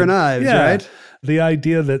 represented. Currier and Ives, right? The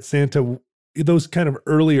idea that Santa, those kind of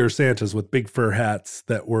earlier Santas with big fur hats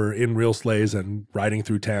that were in real sleighs and riding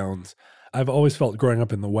through towns. I've always felt growing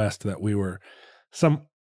up in the West that we were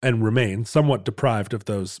and remain somewhat deprived of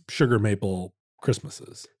those sugar maple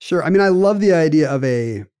Christmases. Sure. I mean, I love the idea of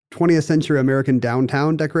a 20th century American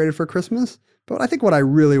downtown decorated for Christmas. But I think what I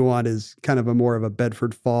really want is kind of more of a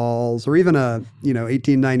Bedford Falls or even a,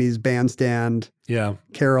 1890s bandstand, Yeah.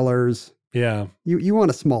 carolers. Yeah. You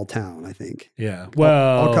want a small town, I think. Yeah.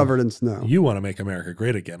 Well, all covered in snow. You want to make America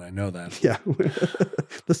great again. I know that. Yeah.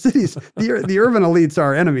 The cities, the urban elites are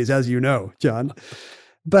our enemies, as you know, John.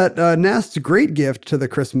 But Nast's great gift to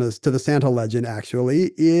the Santa legend,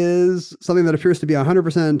 actually, is something that appears to be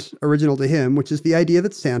 100% original to him, which is the idea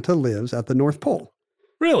that Santa lives at the North Pole.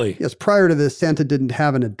 Really? Yes, prior to this, Santa didn't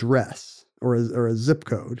have an address or a zip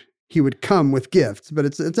code. He would come with gifts, but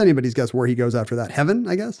it's anybody's guess where he goes after that. Heaven,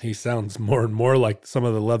 I guess? He sounds more and more like some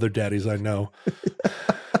of the leather daddies I know.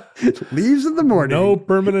 Leaves in the morning. No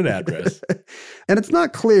permanent address. And it's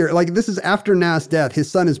not clear, like this is after Nast's death. His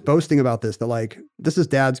son is boasting about this, that like, this is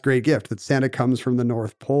Dad's great gift, that Santa comes from the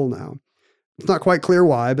North Pole now. It's not quite clear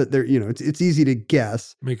why, but there, it's easy to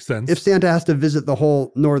guess. Makes sense. If Santa has to visit the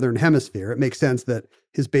whole Northern Hemisphere, it makes sense that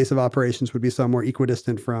his base of operations would be somewhere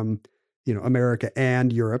equidistant from, America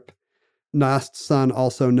and Europe. Nast's son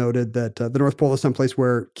also noted that the North Pole is someplace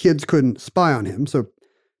where kids couldn't spy on him. So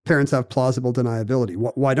parents have plausible deniability.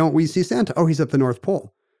 Why don't we see Santa? Oh, he's at the North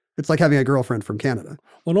Pole. It's like having a girlfriend from Canada.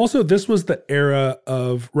 Well, and also this was the era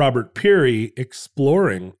of Robert Peary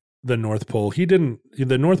exploring the North Pole. The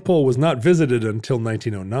North Pole was not visited until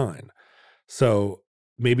 1909. So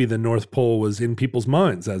maybe the North Pole was in people's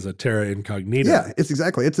minds as a terra incognita. Yeah,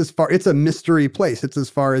 it's a mystery place. It's as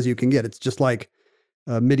far as you can get. It's just like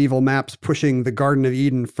medieval maps pushing the Garden of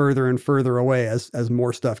Eden further and further away as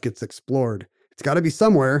more stuff gets explored. It's got to be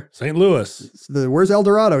somewhere. St. Louis. Where's El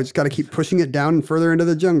Dorado? It's got to keep pushing it down and further into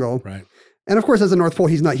the jungle. Right. And of course, as a North Pole,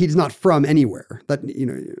 he's not from anywhere. That you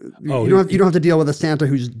don't have to deal with a Santa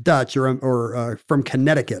who's Dutch or from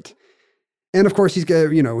Connecticut. And of course, he's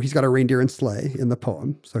got a reindeer and sleigh in the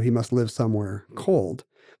poem, so he must live somewhere cold.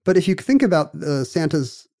 But if you think about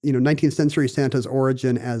Santa's 19th century Santa's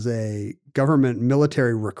origin as a government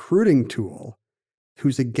military recruiting tool,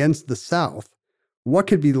 who's against the South, what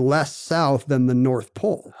could be less South than the North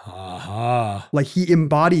Pole? Aha. Like he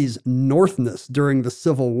embodies Northness during the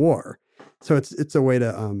Civil War. So it's a way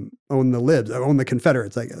to own the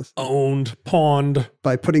Confederates, I guess, Owned, pawned.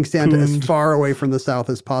 by putting Santa Cooned. as far away from the South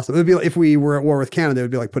as possible. It would be like, if we were at war with Canada, it would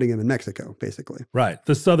be like putting him in Mexico, basically. Right.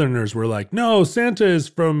 The Southerners were like, no, Santa is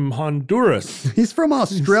from Honduras. He's from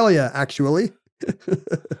Australia, actually.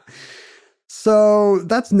 So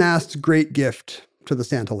that's Nast's great gift to the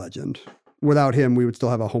Santa legend. Without him, we would still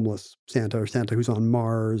have a homeless Santa or Santa who's on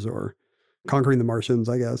Mars or conquering the Martians,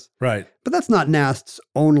 I guess. Right. But that's not Nast's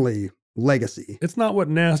only legacy. It's not what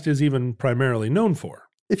Nast is even primarily known for.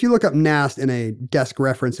 If you look up Nast in a desk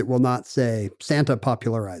reference, it will not say Santa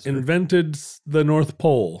popularizer. Invented the North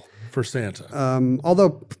Pole for Santa.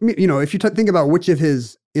 Although, if you think about which of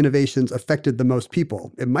his innovations affected the most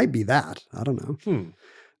people, it might be that. I don't know.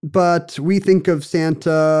 But we think of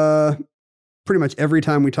Santa pretty much every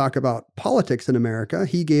time we talk about politics in America.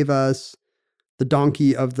 He gave us the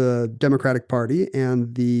donkey of the Democratic Party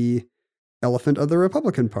and the elephant of the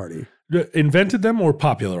Republican Party. Invented them or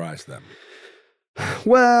popularized them?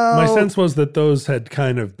 Well, My sense was that those had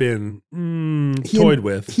kind of been toyed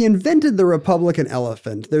with. He invented the Republican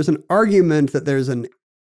elephant. There's an argument that there's an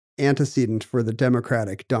antecedent for the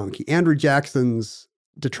Democratic donkey. Andrew Jackson's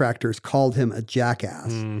detractors called him a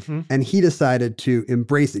jackass. And he decided to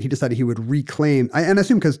embrace it. He decided he would reclaim, and I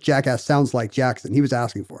assume because jackass sounds like Jackson, he was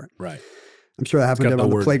asking for it. Right. I'm sure that happened to him on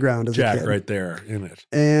the playground as Jack a kid. right there in it.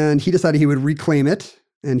 And he decided he would reclaim it.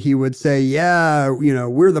 And he would say, yeah,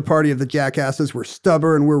 we're the party of the jackasses. We're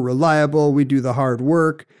stubborn. We're reliable. We do the hard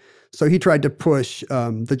work. So he tried to push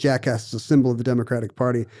the jackass as a symbol of the Democratic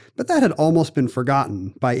Party. But that had almost been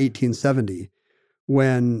forgotten by 1870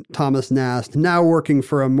 when Thomas Nast, now working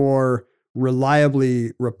for a more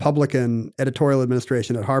reliably Republican editorial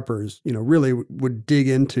administration at Harper's, really would dig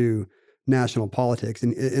into national politics.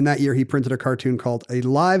 And in that year, he printed a cartoon called A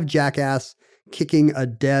Live Jackass Kicking a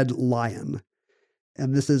Dead Lion.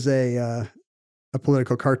 And this is a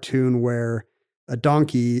political cartoon where a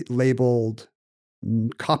donkey labeled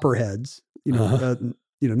Copperheads,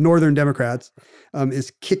 Northern Democrats,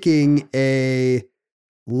 is kicking a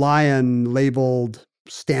lion labeled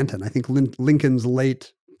Stanton, I think Lincoln's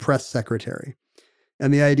late press secretary.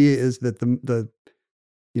 And the idea is that the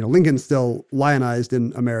Lincoln's still lionized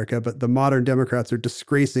in America, but the modern Democrats are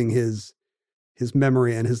disgracing his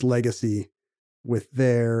memory and his legacy with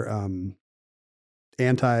their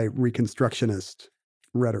anti-Reconstructionist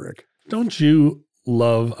rhetoric. Don't you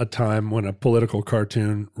love a time when a political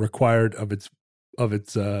cartoon required of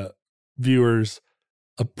its viewers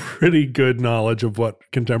a pretty good knowledge of what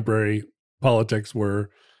contemporary politics were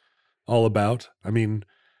all about? I mean,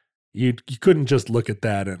 you couldn't just look at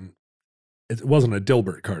that and it wasn't a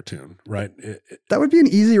Dilbert cartoon, right? That would be an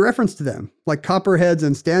easy reference to them. Like Copperheads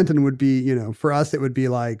and Stanton would be, for us, it would be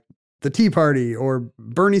like the Tea Party or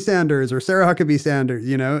Bernie Sanders or Sarah Huckabee Sanders,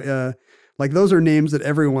 like those are names that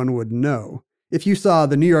everyone would know. If you saw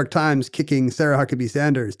the New York Times kicking Sarah Huckabee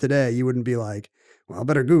Sanders today, you wouldn't be like, well, I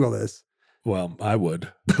better Google this. Well, I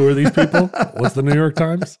would. Who are these people? What's the New York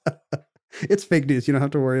Times? It's fake news. You don't have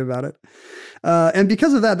to worry about it. And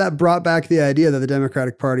because of that brought back the idea that the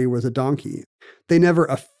Democratic Party was a donkey. They never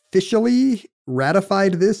officially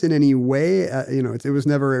ratified this in any way. It was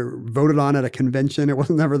never voted on at a convention. It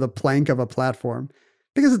wasn't never the plank of a platform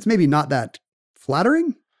because it's maybe not that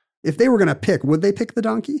flattering. If they were going to pick, would they pick the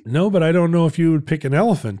donkey? No, but I don't know if you would pick an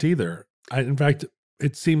elephant either. In fact,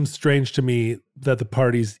 it seems strange to me that the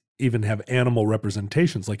parties even have animal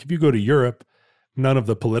representations. Like if you go to Europe, none of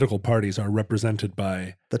the political parties are represented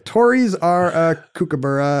by... The Tories are a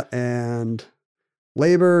kookaburra and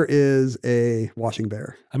Labor is a washing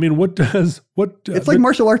bear. I mean, it's like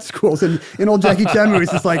martial arts schools in old Jackie Chan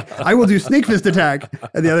movies. It's like, I will do snake fist attack.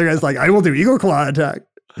 And the other guy's like, I will do eagle claw attack.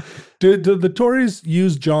 Do the Tories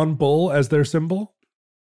use John Bull as their symbol?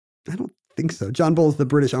 I don't think so. John Bull is the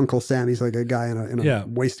British Uncle Sam. He's like a guy in a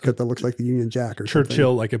waistcoat that looks like the Union Jack or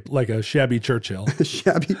Churchill, something. like a shabby Churchill.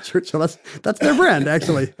 Shabby Churchill. That's their brand,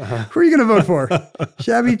 actually. Who are you going to vote for?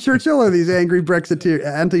 Shabby Churchill or these angry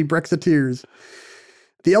anti-Brexiteers?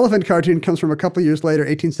 The elephant cartoon comes from a couple years later,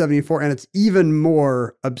 1874, and it's even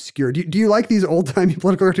more obscure. Do you like these old-timey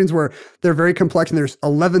political cartoons where they're very complex and there's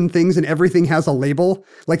 11 things and everything has a label?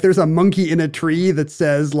 Like there's a monkey in a tree that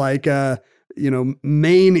says like,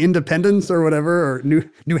 Maine independence or whatever, or New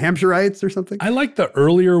Hampshireites or something. I like the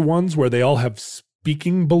earlier ones where they all have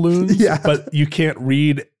speaking balloons, but you can't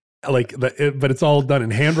read but it's all done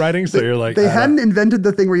in handwriting. So you're like, they hadn't invented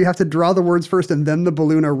the thing where you have to draw the words first and then the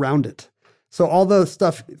balloon around it. So all the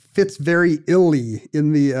stuff fits very illy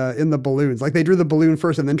in the balloons. Like they drew the balloon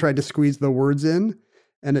first and then tried to squeeze the words in,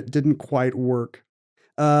 and it didn't quite work.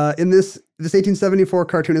 In this 1874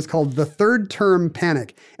 cartoon is called The Third Term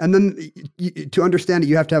Panic. And then to understand it,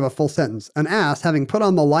 you have to have a full sentence. An ass, having put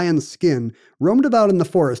on the lion's skin, roamed about in the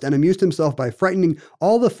forest and amused himself by frightening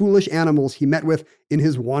all the foolish animals he met with in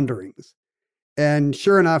his wanderings. And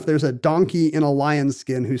sure enough, there's a donkey in a lion's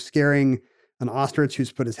skin who's scaring an ostrich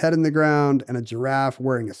who's put his head in the ground, and a giraffe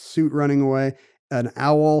wearing a suit running away, an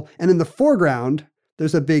owl. And in the foreground,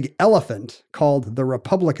 there's a big elephant called the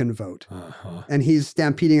Republican vote. Uh-huh. And he's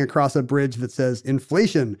stampeding across a bridge that says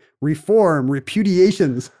inflation, reform,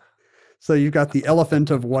 repudiations. So you've got the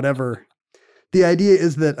elephant of whatever. The idea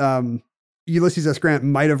is that Ulysses S. Grant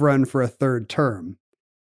might have run for a third term.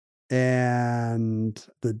 And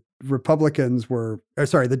the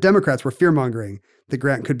Democrats were fear-mongering that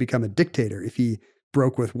Grant could become a dictator if he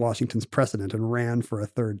broke with Washington's precedent and ran for a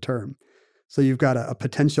third term. So you've got a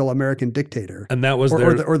potential American dictator. And that was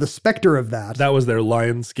or the specter of that. That was their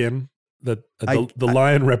lion skin. The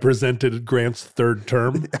lion represented Grant's third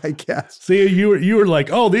term. I guess. See, you were like,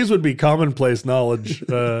 oh, these would be commonplace knowledge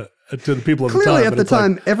to the people of the time. Clearly, at the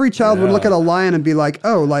time, every child would look at a lion and be like,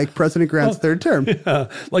 oh, like President Grant's third term. Yeah,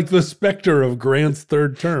 like the specter of Grant's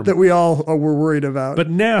third term. That we all were worried about. But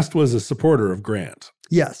Nast was a supporter of Grant.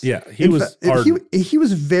 Yes. Yeah, he was he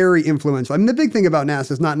was very influential. I mean, the big thing about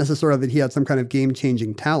Nast is not necessarily that he had some kind of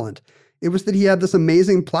game-changing talent. It was that he had this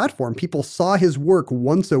amazing platform. People saw his work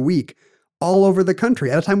once a week all over the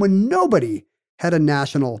country at a time when nobody had a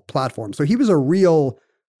national platform. So he was a real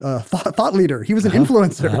thought leader. He was an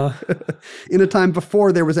influencer in a time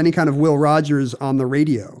before there was any kind of Will Rogers on the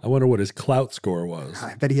radio. I wonder what his clout score was.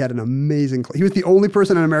 I bet he had an amazing... He was the only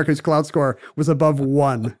person in America whose clout score was above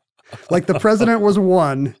 1. Like the president was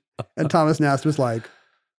 1, and Thomas Nast was like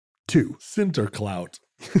 2. Sinterklaut.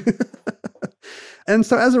 And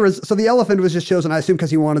so so the elephant was just chosen, I assume,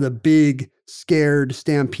 because he wanted a big, scared,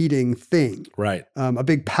 stampeding thing. Right. A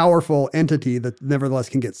big, powerful entity that nevertheless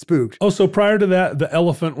can get spooked. Oh, so prior to that, the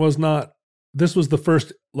elephant was not... This was the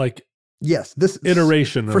first, yes, this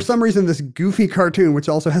iteration. For some reason, this goofy cartoon, which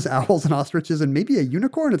also has owls and ostriches and maybe a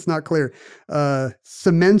unicorn, it's not clear,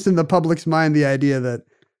 cements in the public's mind the idea that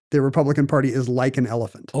the Republican Party is like an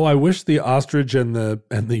elephant. Oh, I wish the ostrich and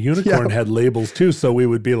the unicorn had labels too, so we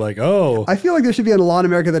would be like, oh. I feel like there should be a law in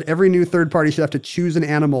America that every new third party should have to choose an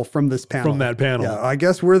animal from this panel. From that panel. Yeah, I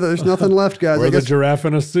guess there's nothing left, guys. We're the giraffe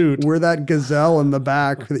in a suit. We're that gazelle in the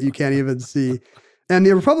back that you can't even see. And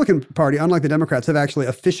the Republican Party, unlike the Democrats, have actually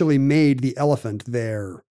officially made the elephant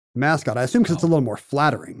their mascot. I assume because it's a little more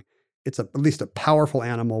flattering. It's at least a powerful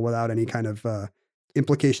animal without any kind of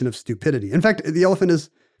implication of stupidity. In fact, the elephant is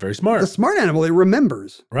very smart. A smart animal. It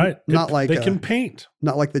remembers. Right. They can paint.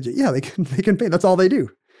 Not like they can paint. That's all they do.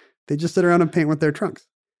 They just sit around and paint with their trunks.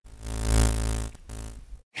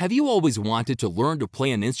 Have you always wanted to learn to play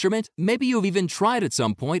an instrument? Maybe you've even tried at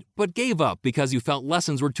some point, but gave up because you felt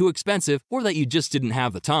lessons were too expensive or that you just didn't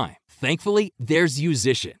have the time. Thankfully, there's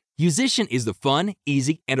Musician. Musician is the fun,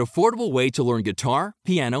 easy, and affordable way to learn guitar,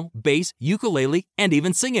 piano, bass, ukulele, and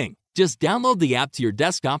even singing. Just download the app to your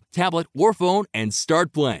desktop, tablet, or phone and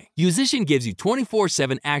start playing. Musician gives you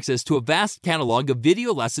 24/7 access to a vast catalog of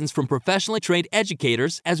video lessons from professionally trained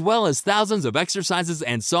educators, as well as thousands of exercises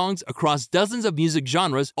and songs across dozens of music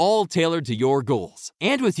genres, all tailored to your goals.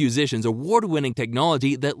 And with Musician's award-winning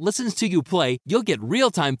technology that listens to you play, you'll get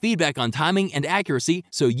real-time feedback on timing and accuracy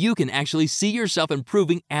so you can actually see yourself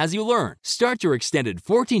improving as you learn. Start your extended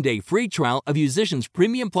 14-day free trial of Musician's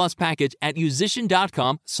Premium Plus package at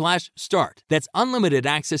musician.com/start. That's unlimited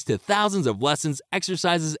access to thousands of lessons,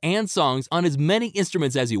 exercises, and songs on as many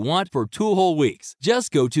instruments as you want for 2 whole weeks.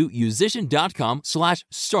 Just go to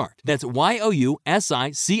musician.com/start. That's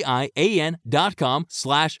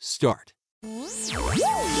YOUSICIAN.com/start.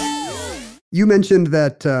 You mentioned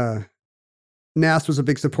that Nast was a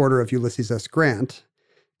big supporter of Ulysses S. Grant.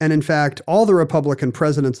 And in fact, all the Republican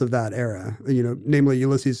presidents of that era, namely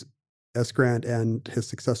Ulysses S. Grant and his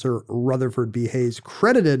successor, Rutherford B. Hayes,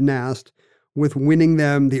 credited Nast with winning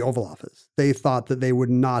them the Oval Office. They thought that they would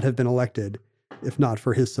not have been elected if not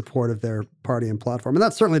for his support of their party and platform. And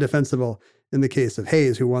that's certainly defensible in the case of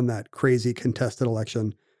Hayes, who won that crazy contested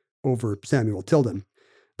election over Samuel Tilden.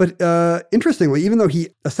 But interestingly, even though he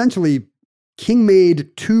essentially king-made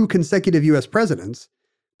 2 consecutive U.S. presidents,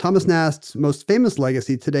 Thomas Nast's most famous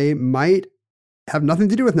legacy today might have nothing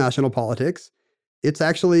to do with national politics. It's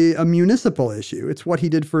actually a municipal issue. It's what he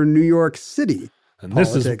did for New York City and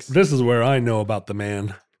politics. This is where I know about the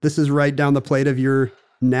man. This is right down the plate of your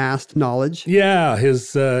Nast knowledge. Yeah,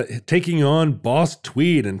 his taking on Boss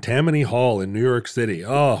Tweed and Tammany Hall in New York City.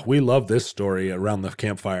 Oh, we love this story around the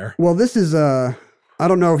campfire. Well, this is I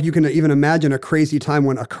don't know if you can even imagine a crazy time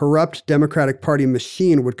when a corrupt Democratic Party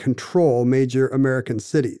machine would control major American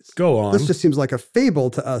cities. Go on. This just seems like a fable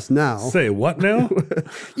to us now. Say what now?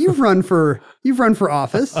 You've run for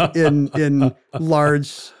office in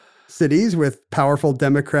large cities with powerful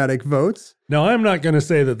Democratic votes. Now, I'm not going to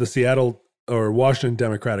say that the Seattle or Washington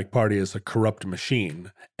Democratic Party is a corrupt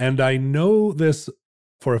machine. And I know this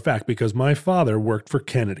for a fact because my father worked for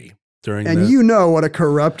Kennedy. You know what a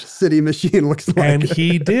corrupt city machine looks like. And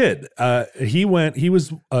he did. He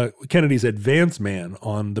was Kennedy's advance man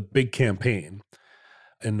on the big campaign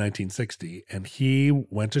in 1960. And he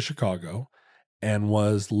went to Chicago and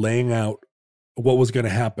was laying out what was going to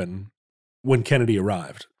happen when Kennedy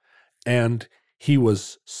arrived. And he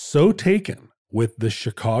was so taken with the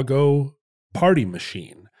Chicago party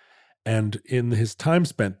machine and in his time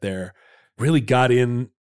spent there, really got in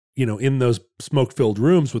those smoke-filled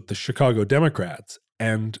rooms with the Chicago Democrats.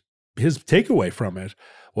 And his takeaway from it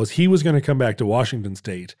was he was going to come back to Washington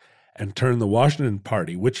State and turn the Washington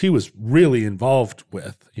Party, which he was really involved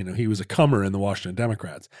with. He was a comer in the Washington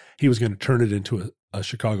Democrats. He was going to turn it into a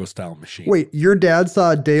Chicago-style machine. Wait, your dad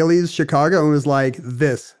saw Daley's Chicago and was like,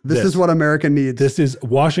 this is what America needs. This is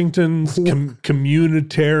Washington's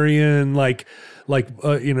communitarian,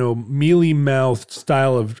 mealy-mouthed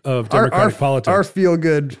style of democratic politics. Our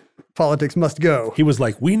feel-good politics must go. He was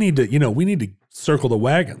like, we need to circle the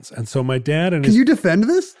wagons. And so my dad and Can you defend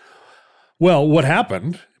this? Well, what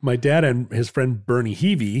happened, my dad and his friend Bernie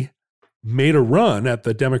Heavey made a run at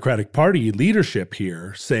the Democratic Party leadership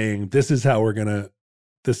here, saying this is how we're going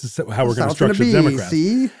to structure the Democrats.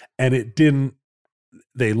 See? And it didn't.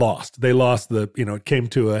 They lost. It came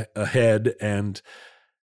to a head, and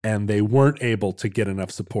they weren't able to get enough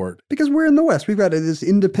support. Because we're in the West. We've got this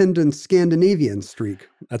independent Scandinavian streak.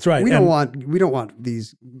 That's right. We don't want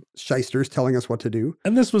these shysters telling us what to do.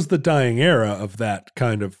 And this was the dying era of that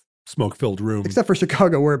kind of smoke-filled room. Except for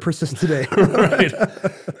Chicago, where it persists today. Right.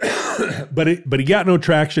 But he got no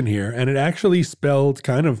traction here, and it actually spelled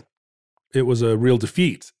it was a real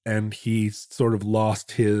defeat, and he sort of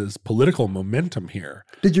lost his political momentum here.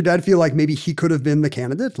 Did your dad feel like maybe he could have been the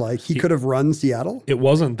candidate? Like he could have run Seattle? It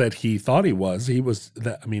wasn't that he thought he was.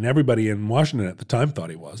 Everybody in Washington at the time thought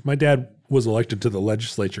he was. My dad was elected to the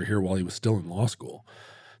legislature here while he was still in law school.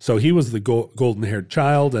 So he was the golden-haired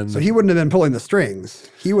child. So he wouldn't have been pulling the strings.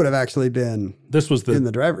 He would have actually been in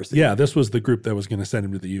the driver's seat. Yeah, this was the group that was going to send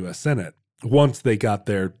him to the U.S. Senate. Once they got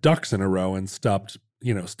their ducks in a row and stopped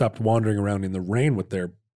wandering around in the rain with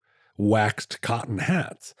their waxed cotton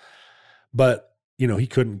hats. But, he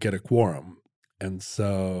couldn't get a quorum. And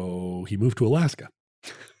so he moved to Alaska.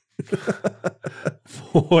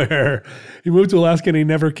 Where he moved to Alaska, and he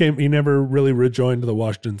never really rejoined the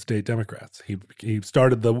Washington State Democrats. He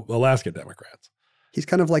started the Alaska Democrats. He's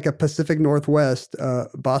kind of like a Pacific Northwest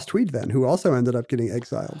Boss Tweed then, who also ended up getting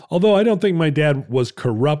exiled. Although I don't think my dad was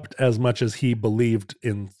corrupt as much as he believed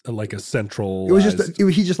in like a central. It was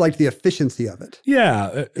he just liked the efficiency of it.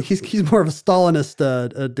 Yeah, he's more of a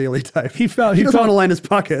Stalinist Daley type. He doesn't want to line his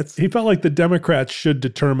pockets. He felt like the Democrats should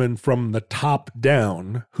determine from the top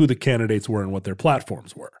down who the candidates were and what their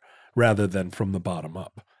platforms were, rather than from the bottom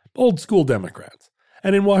up. Old school Democrats.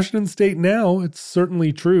 And in Washington State now, it's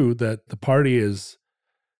certainly true that the party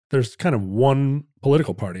there's kind of one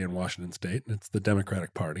political party in Washington State, and it's the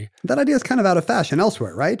Democratic Party. That idea is kind of out of fashion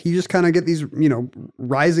elsewhere, right? You just kind of get these,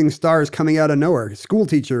 rising stars coming out of nowhere, school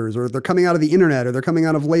teachers, or they're coming out of the internet, or they're coming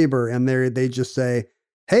out of labor, and they just say,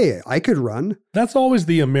 hey, I could run. That's always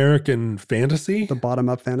the American fantasy. The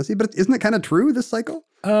bottom-up fantasy. But isn't it kind of true this cycle?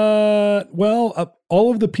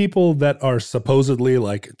 All of the people that are supposedly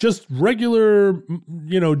like just regular,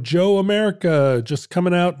 Joe America, just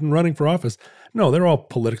coming out and running for office. No, they're all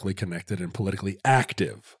politically connected and politically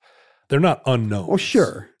active. They're not unknowns. Well,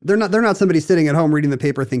 sure. They're not somebody sitting at home reading the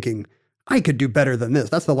paper thinking, I could do better than this.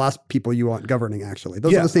 That's the last people you want governing, actually.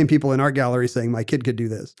 Those are the same people in art galleries saying, my kid could do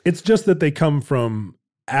this. It's just that they come from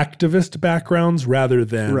activist backgrounds rather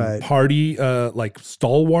than party, like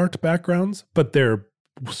stalwart backgrounds, but they're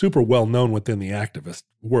super well known within the activist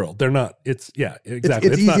world. They're not, exactly.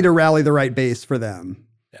 It's easy to rally the right base for them.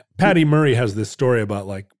 Yeah. Patty Murray has this story about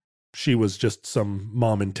she was just some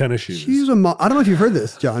mom in tennis shoes. She's a mom. I don't know if you've heard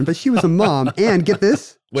this, John, but she was a mom. And get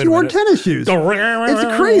this, she wore tennis shoes.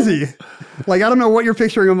 It's crazy. I don't know what you're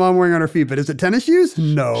picturing a mom wearing on her feet, but is it tennis shoes?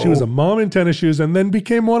 No. She was a mom in tennis shoes and then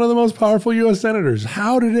became one of the most powerful U.S. senators.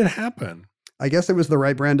 How did it happen? I guess it was the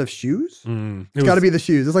right brand of shoes. It's got to be the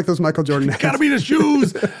shoes. It's like those Michael Jordan. It's got to be the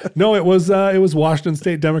shoes. No, it was Washington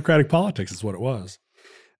State Democratic politics is what it was.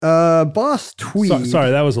 Boss Tweed. Sorry,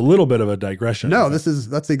 that was a little bit of a digression. No,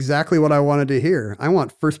 that's exactly what I wanted to hear. I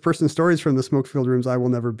want first-person stories from the smoke-filled rooms I will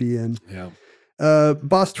never be in. Yeah.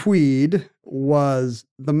 Boss Tweed was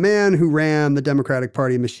the man who ran the Democratic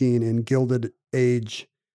Party machine in Gilded Age,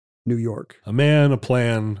 New York. A man, a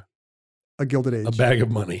plan, a Gilded Age, a bag of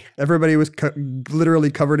money. Everybody was literally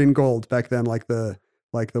covered in gold back then, like the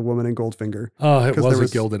woman in Goldfinger. Oh, it was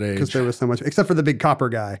a Gilded Age because there was so much, except for the big copper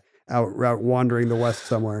guy out wandering the West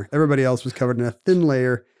somewhere. Everybody else was covered in a thin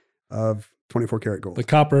layer of 24 karat gold. The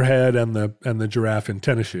copperhead and the giraffe in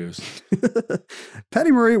tennis shoes.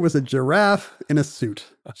 Patty Murray was a giraffe in a suit.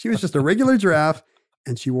 She was just a regular giraffe,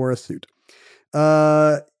 and she wore a suit.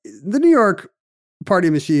 The New York party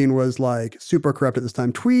machine was super corrupt at this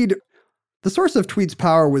time. Tweed, the source of Tweed's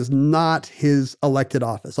power was not his elected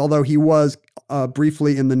office, although he was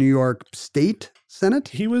briefly in the New York State Senate.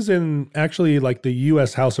 He was in actually the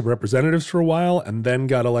U.S. House of Representatives for a while, and then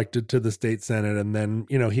got elected to the state Senate, and then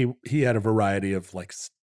he had a variety of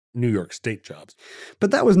New York State jobs.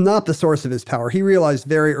 But that was not the source of his power. He realized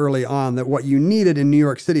very early on that what you needed in New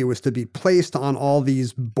York City was to be placed on all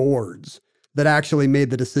these boards that actually made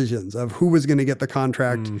the decisions of who was going to get the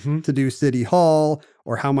contract to do City Hall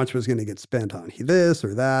or how much was going to get spent on this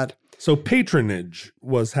or that. So patronage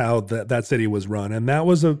was how that city was run. And that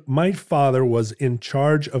was my father was in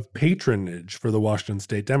charge of patronage for the Washington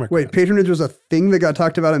State Democrats. Wait, patronage was a thing that got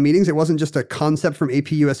talked about at meetings? It wasn't just a concept from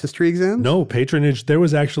AP US history exams? No, patronage. There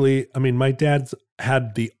was actually, my dad's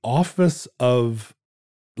had the office of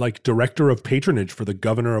like director of patronage for the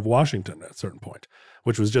governor of Washington at a certain point,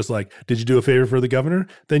 which was just like, did you do a favor for the governor?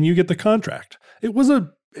 Then you get the contract. It was and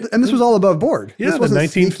this was all above board. Yeah, this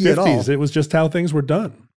wasn't the 1950s. It was just how things were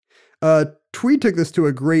done. Tweed took this to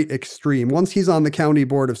a great extreme. Once he's on the county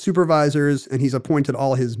board of supervisors and he's appointed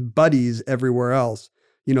all his buddies everywhere else,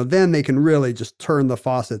 then they can really just turn the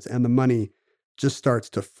faucets and the money just starts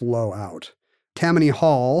to flow out. Tammany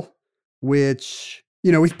Hall, which,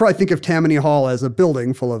 we probably think of Tammany Hall as a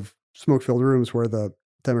building full of smoke-filled rooms where the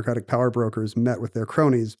Democratic power brokers met with their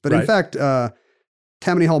cronies. But in fact,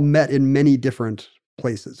 Tammany Hall met in many different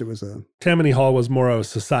places. It was Tammany Hall was more of a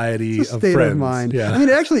society of state friends. Of mind. Yeah.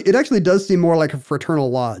 It actually does seem more like a fraternal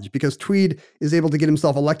lodge because Tweed is able to get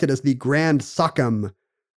himself elected as the Grand Sockham,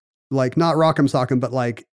 like not Rock'em Sock'em, but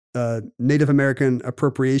like Native American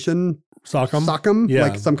appropriation Sockham, yeah.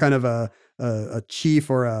 Like some kind of a chief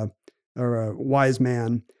or a wise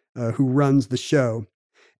man who runs the show.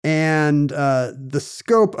 And the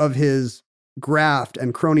scope of his graft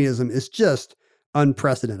and cronyism is just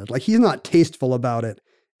unprecedented. Like he's not tasteful about it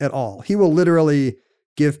at all. He will literally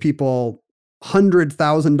give people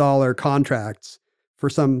 $100,000 contracts for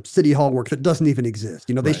some city hall work that doesn't even exist.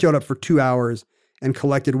 They showed up for 2 hours and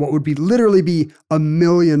collected what would literally be $1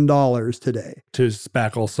 million today. To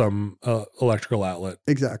spackle some electrical outlet.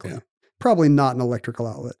 Exactly. Yeah. Probably not an electrical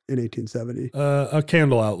outlet in 1870. A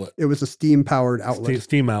candle outlet. It was a steam-powered outlet.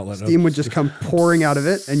 Steam outlet. Steam would just come pouring out of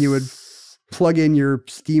it, and you would plug in your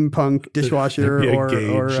steampunk dishwasher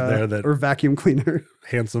or vacuum cleaner.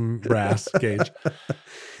 Handsome brass gauge.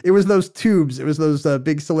 It was those tubes. It was those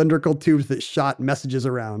big cylindrical tubes that shot messages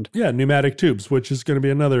around. Yeah, pneumatic tubes, which is going to be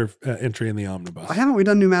another entry in the omnibus. Why haven't we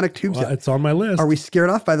done pneumatic tubes yet? It's on my list. Are we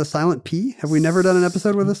scared off by the silent P? Have we never done an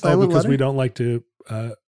episode with a silent because letter? we don't like to...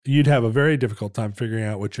 you'd have a very difficult time figuring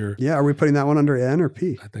out what your... Yeah, are we putting that one under N or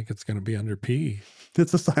P? I think it's going to be under P.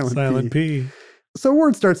 It's a silent P. So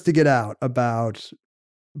word starts to get out about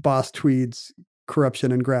Boss Tweed's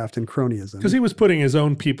corruption and graft and cronyism. Because he was putting his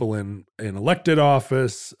own people in elected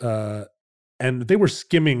office, and they were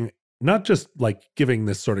skimming, not just like giving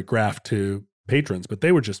this sort of graft to patrons, but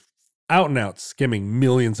they were just out and out skimming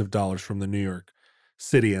millions of dollars from the New York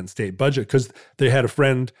city and state budget because they had a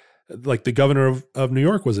friend, like the governor of New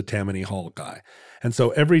York was a Tammany Hall guy. And so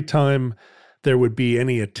every time there would be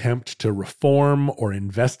any attempt to reform or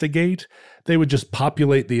investigate, they would just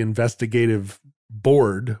populate the investigative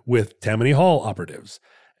board with Tammany Hall operatives.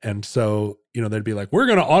 And so, they'd be like, we're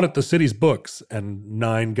going to audit the city's books. And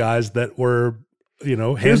 9 guys that were,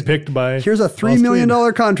 handpicked by... Here's a $3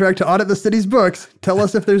 million contract to audit the city's books. Tell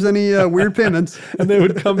us if there's any weird payments. And they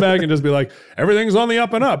would come back and just be like, everything's on the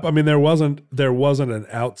up and up. There wasn't an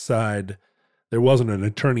outside... There wasn't an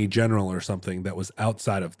attorney general or something that was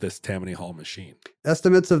outside of this Tammany Hall machine.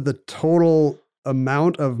 Estimates of the total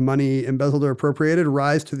amount of money embezzled or appropriated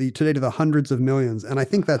rise today to the hundreds of millions. And I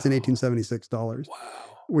think that's in 1876 dollars. Wow.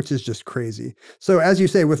 Which is just crazy. So as you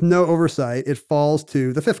say, with no oversight, it falls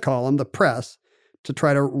to the fifth column, the press, to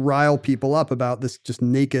try to rile people up about this just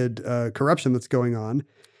naked corruption that's going on.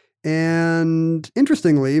 And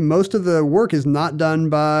interestingly, most of the work is not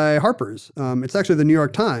done by Harper's. It's actually the New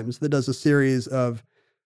York Times that does a series of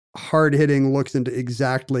hard-hitting looks into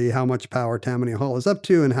exactly how much power Tammany Hall is up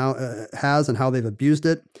to and how they've abused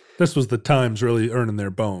it. This was the Times really earning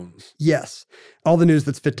their bones. Yes, all the news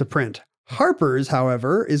that's fit to print. Harper's,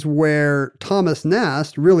 however, is where Thomas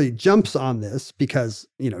Nast really jumps on this because,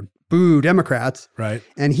 boo Democrats. Right.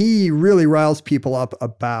 And he really riles people up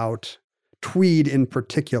about Tweed in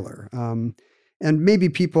particular. And maybe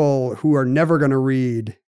people who are never going to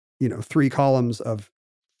read, 3 columns of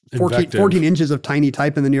 14 inches of tiny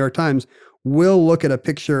type in the New York Times will look at a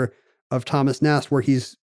picture of Thomas Nast where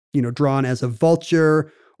he's, drawn as a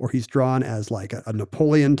vulture, or he's drawn as like a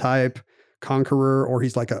Napoleon type conqueror, or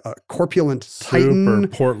he's like a corpulent titan, super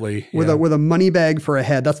portly, with a money bag for a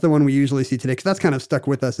head. That's the one we usually see today, because that's kind of stuck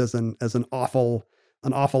with us as an awful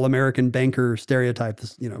American banker stereotype.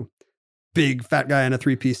 This big fat guy in a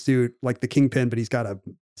 3-piece suit, like the kingpin, but he's got a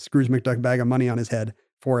Scrooge McDuck bag of money on his head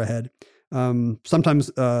for a head. Sometimes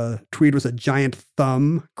Tweed was a giant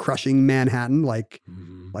thumb crushing Manhattan, like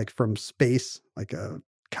from space, like a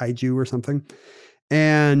kaiju or something.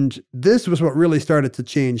 And this was what really started to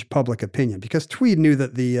change public opinion, because Tweed knew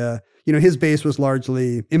that his base was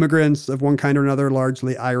largely immigrants of one kind or another,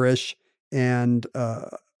 largely Irish, and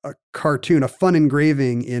a cartoon, a fun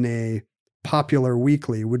engraving in a popular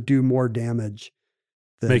weekly would do more damage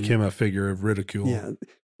than... Make him a figure of ridicule. Yeah.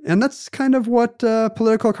 And that's kind of what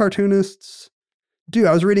political cartoonists do.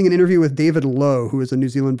 I was reading an interview with David Lowe, who is a New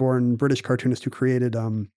Zealand-born British cartoonist who created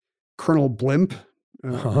Colonel Blimp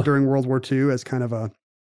during World War II as kind of a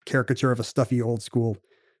caricature of a stuffy old school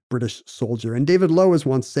British soldier. And David Lowe was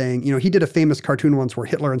once saying, he did a famous cartoon once where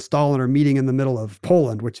Hitler and Stalin are meeting in the middle of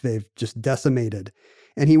Poland, which they've just decimated.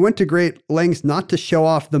 And he went to great lengths not to show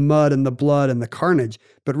off the mud and the blood and the carnage,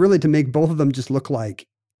 but really to make both of them just look like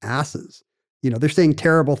asses. They're saying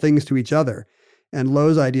terrible things to each other. And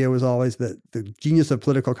Lowe's idea was always that the genius of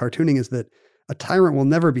political cartooning is that a tyrant will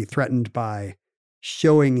never be threatened by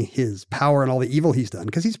showing his power and all the evil he's done,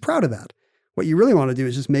 because he's proud of that. What you really want to do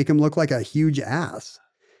is just make him look like a huge ass.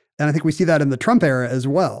 And I think we see that in the Trump era as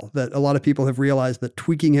well, that a lot of people have realized that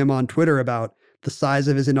tweaking him on Twitter about the size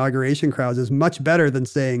of his inauguration crowds is much better than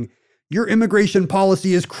saying, your immigration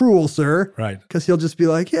policy is cruel, sir. Right. Because he'll just be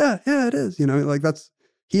like, yeah, it is.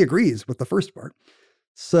 He agrees with the first part.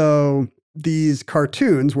 So these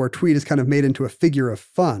cartoons where Tweed is kind of made into a figure of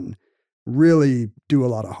fun really do a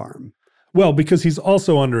lot of harm. Well, because he's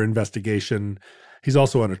also under investigation. He's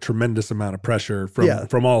also under tremendous amount of pressure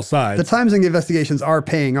from all sides. The times in the investigations are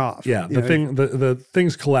paying off. Yeah, the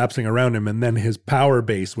things collapsing around him, and then his power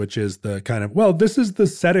base, which is the kind of, this is the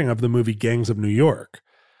setting of the movie Gangs of New York.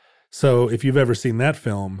 So if you've ever seen that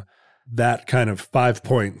film, that kind of 5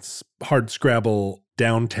 points, hardscrabble,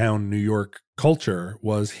 downtown New York culture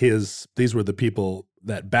was these were the people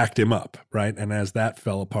that backed him up, right? And as that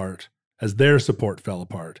fell apart, as their support fell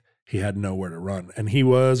apart, he had nowhere to run, and he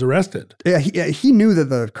was arrested. Yeah, he knew that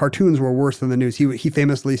the cartoons were worse than the news. He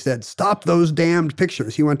famously said, "Stop those damned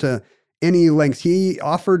pictures." He went to any lengths. He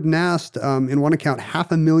offered Nast, in one account,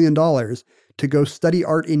 $500,000 to go study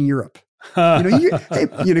art in Europe. Can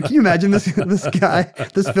you imagine this guy,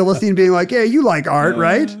 this Philistine, being like, "Hey, you like art,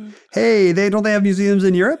 right? Hey, don't they have museums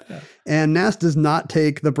in Europe?" Yeah. And Nast does not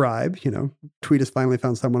take the bribe. Tweed has finally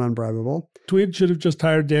found someone unbribable. Tweed should have just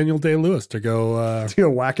hired Daniel Day-Lewis to go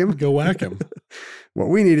whack him. Go whack him. What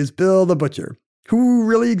we need is Bill the Butcher, who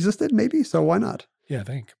really existed, maybe. So why not? Yeah,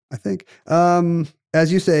 I think.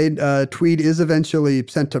 As you say, Tweed is eventually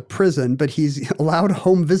sent to prison, but he's allowed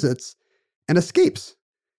home visits and escapes.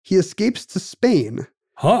 He escapes to Spain.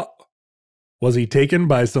 Huh. Was he taken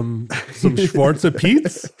by some Schwarza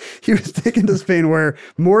Pete's? He was taken to Spain, where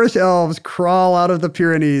Moorish elves crawl out of the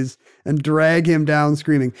Pyrenees and drag him down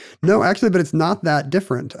screaming. No, actually, but it's not that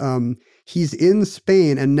different. He's in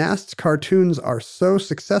Spain, and Nast's cartoons are so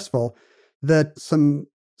successful that some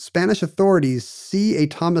Spanish authorities see a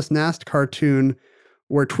Thomas Nast cartoon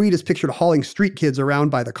where Tweed is pictured hauling street kids around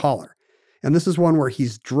by the collar. And this is one where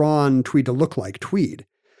he's drawn Tweed to look like Tweed.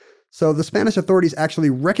 So the Spanish authorities actually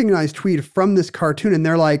recognize Tweed from this cartoon, and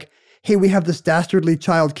they're like, "Hey, we have this dastardly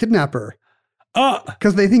child kidnapper."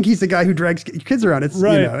 Because they think he's the guy who drags kids around. It's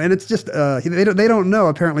right. And it's just they don't know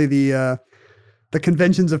apparently the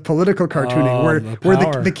conventions of political cartooning, where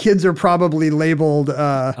the kids are probably labeled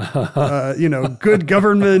good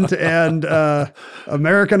government and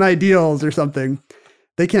American ideals or something.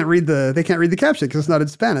 They can't read the caption because it's not in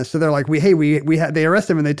Spanish. So they're like, they arrest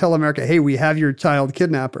him and they tell America, "Hey, we have your child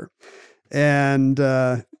kidnapper," and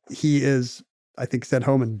he is, I think, sent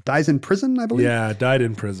home and dies in prison, I believe. Yeah, died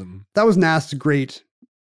in prison. That was Nast's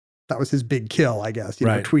that was his big kill, I guess.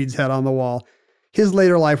 Right. Tweed's head on the wall. His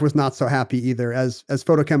later life was not so happy either, as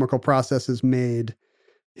photochemical processes made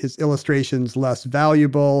his illustrations less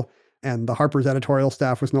valuable, and the Harper's editorial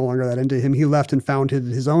staff was no longer that into him. He left and founded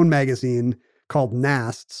his own magazine called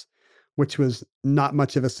Nast's, which was not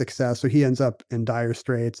much of a success. So he ends up in dire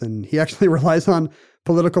straits, and he actually relies on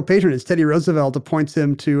political patronage. Teddy Roosevelt appoints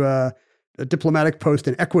him to a diplomatic post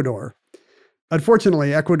in Ecuador.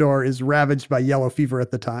 Unfortunately, Ecuador is ravaged by yellow fever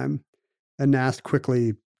at the time, and Nast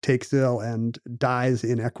quickly takes ill and dies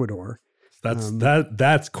in Ecuador.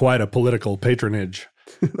 That's quite a political patronage.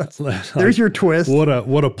 There's your twist. What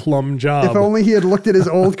a plum job. If only he had looked at his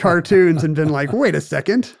old cartoons and been like, "Wait a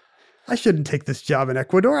second. I shouldn't take this job in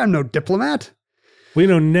Ecuador. I'm no diplomat."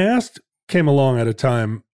 Well, Nast came along at a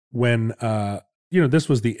time when, this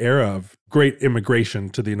was the era of great immigration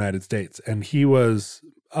to the United States. And he was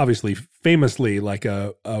obviously famously like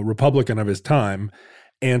a Republican of his time,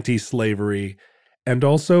 anti-slavery, and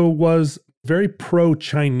also was very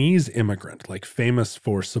pro-Chinese immigrant, like famous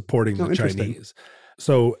for supporting the Chinese.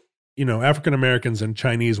 So, African Americans and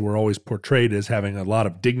Chinese were always portrayed as having a lot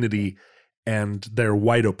of dignity and their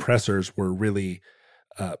white oppressors were really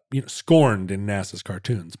scorned in Nass's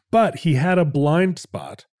cartoons. But he had a blind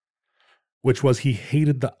spot, which was he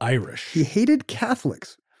hated the Irish. He hated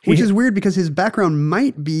Catholics, which is weird because his background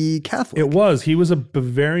might be Catholic. It was. He was a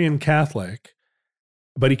Bavarian Catholic,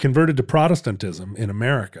 but he converted to Protestantism in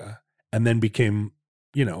America and then became,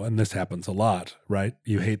 and this happens a lot, right?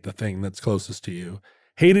 You hate the thing that's closest to you.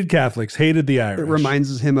 Hated Catholics, hated the Irish. It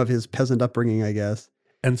reminds him of his peasant upbringing, I guess.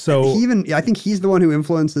 And so I think he's the one who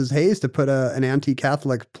influences Hayes to put an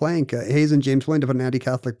anti-Catholic plank, Hayes and James Blaine to put an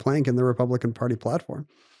anti-Catholic plank in the Republican Party platform.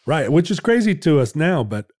 Right, which is crazy to us now.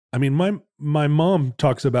 But I mean, my mom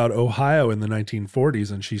talks about Ohio in the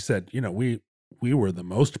 1940s, and she said, we were the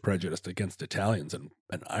most prejudiced against Italians and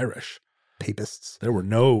Irish. Papists. There were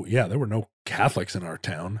no Catholics in our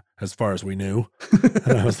town, as far as we knew.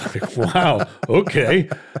 And I was like, wow, okay.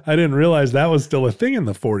 I didn't realize that was still a thing in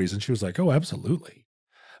the 40s. And she was like, oh, absolutely.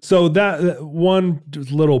 So that one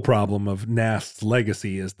little problem of Nast's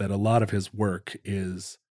legacy is that a lot of his work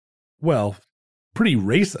is, pretty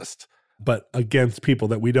racist, but against people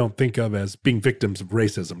that we don't think of as being victims of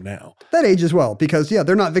racism now. That ages well, because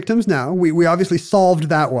they're not victims now. We obviously solved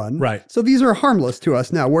that one. Right. So these are harmless to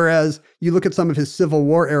us now. Whereas you look at some of his Civil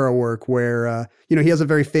War era work where, he has a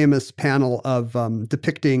very famous panel of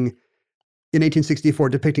depicting in 1864,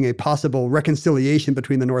 depicting a possible reconciliation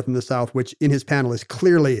between the North and the South, which in his panel is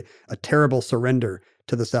clearly a terrible surrender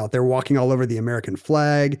to the South. They're walking all over the American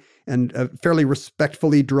flag, and fairly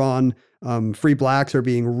respectfully drawn free blacks are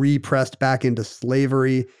being repressed back into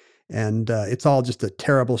slavery. And it's all just a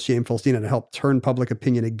terrible, shameful scene, and it helped turn public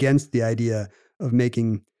opinion against the idea of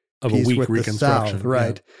making peace a weak with reconstruction. the South,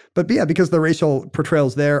 right? Yeah. But because the racial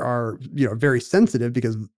portrayals there are, very sensitive,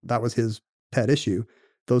 because that was his pet issue.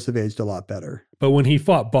 Those have aged a lot better. But when he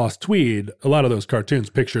fought Boss Tweed, a lot of those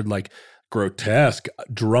cartoons pictured like grotesque,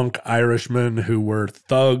 drunk Irishmen who were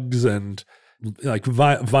thugs and like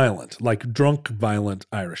violent, like drunk, violent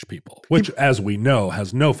Irish people, which, as we know,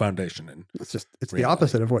 has no foundation in. It's the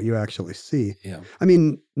opposite of what you actually see. Yeah. I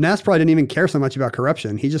mean, Nass probably didn't even care so much about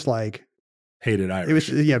corruption. He just hated Irish. It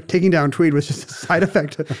was, taking down Tweed was just a side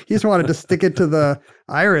effect. He just wanted to stick it to the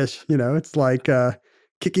Irish. It's like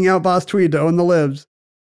kicking out Boss Tweed to own the libs.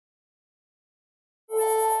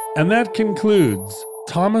 And that concludes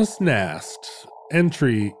Thomas Nast,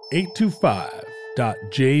 entry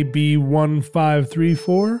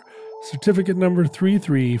 825.JB1534, certificate number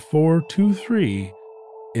 33423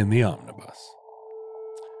 in the omnibus.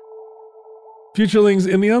 Futurelings,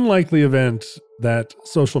 in the unlikely event that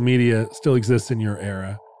social media still exists in your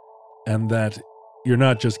era and that you're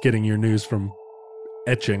not just getting your news from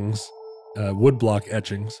etchings, woodblock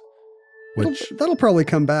etchings, that'll probably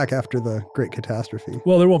come back after the Great Catastrophe.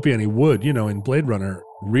 Well, there won't be any wood. In Blade Runner,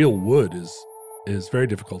 real wood is very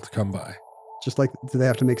difficult to come by. Just like, do they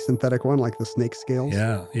have to make synthetic one, like the snake scales?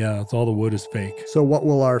 Yeah. It's all the wood is fake. So what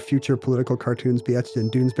will our future political cartoons be etched in?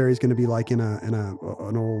 Doonesbury's going to be like in an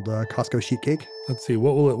old Costco sheet cake? Let's see.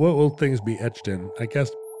 What will things be etched in? I guess,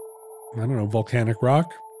 I don't know, volcanic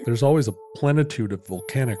rock? There's always a plenitude of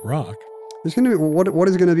volcanic rock. There's going to be, what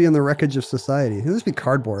is going to be in the wreckage of society? It'll just be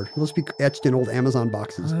cardboard. It'll just be etched in old Amazon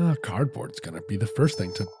boxes. Cardboard's going to be the first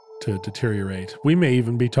thing to deteriorate. We may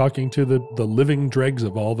even be talking to the living dregs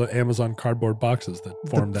of all the Amazon cardboard boxes that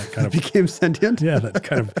formed that kind of... became sentient? Yeah, that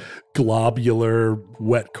kind of globular,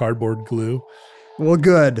 wet cardboard glue. Well,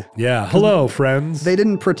 good. Yeah. Hello, friends. They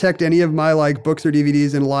didn't protect any of my books or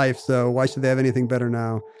DVDs in life, so why should they have anything better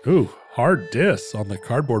now? Ooh, hard diss on the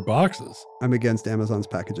cardboard boxes. I'm against Amazon's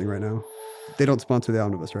packaging right now. They don't sponsor the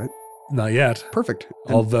omnibus, right? Not yet. Perfect.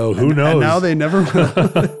 Although, who knows? And now they never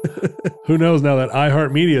will. Who knows now that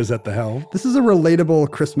iHeartMedia is at the helm? This is a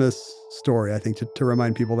relatable Christmas story, I think, to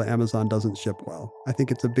remind people that Amazon doesn't ship well. I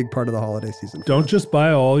think it's a big part of the holiday season. Don't just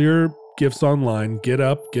buy all your gifts online. Get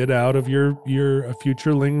out of your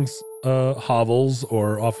Futurelings hovels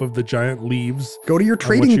or off of the giant leaves. Go to your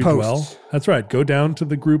trading posts. That's right. Go down to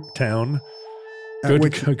the group town. Go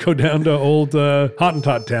down to old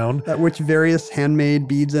Hottentot town. At which various handmade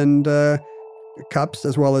beads and cups,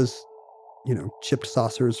 as well as, chipped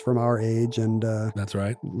saucers from our age and that's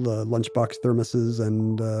right, lunchbox thermoses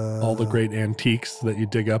and all the great antiques that you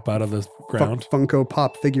dig up out of the ground. Funko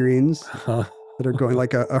Pop figurines that are going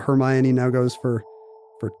like a Hermione now goes for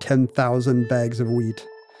 10,000 bags of wheat.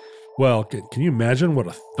 Well, can you imagine what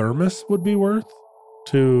a thermos would be worth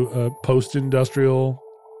to a post-industrial?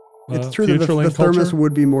 It's true that the thermos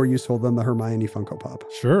would be more useful than the Hermione Funko Pop.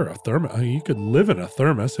 Sure, a thermos. You could live in a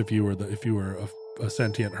thermos if you were a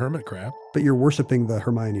sentient hermit crab. But you're worshiping the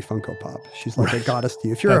Hermione Funko Pop. She's like a goddess to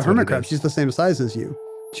you. If you're a hermit crab, she's the same size as you.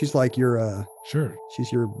 She's like your Sure.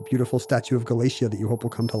 she's your beautiful statue of Galatia that you hope will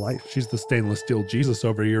come to life. She's the stainless steel Jesus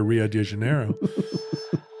over here, Rio de Janeiro.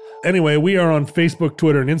 Anyway, we are on Facebook,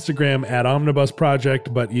 Twitter, and Instagram at Omnibus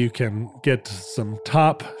Project, but you can get some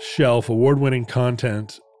top shelf award-winning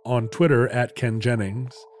content on Twitter at Ken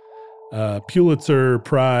Jennings. Pulitzer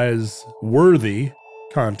Prize worthy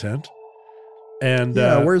content. And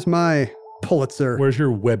where's my Pulitzer? where's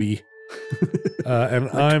your Webby? And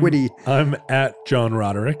Twitty. I'm at John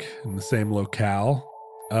Roderick in the same locale.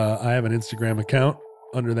 I have an Instagram account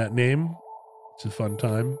under that name. It's a fun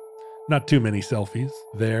time. Not too many selfies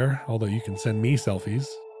there, although you can send me selfies.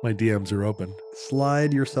 My DMs are open.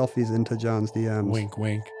 Slide your selfies into John's DMs. Wink,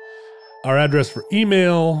 wink. Our address for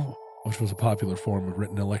email, which was a popular form of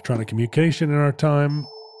written electronic communication in our time,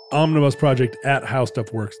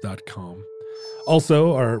 omnibusproject@howstuffworks.com.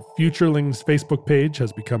 Also, our Futurelings Facebook page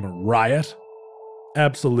has become a riot.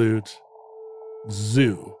 Absolute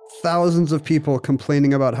zoo. Thousands of people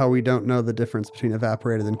complaining about how we don't know the difference between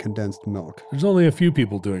evaporated and condensed milk. There's only a few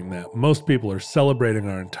people doing that. Most people are celebrating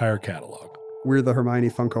our entire catalog. We're the Hermione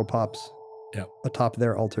Funko Pops Yep, atop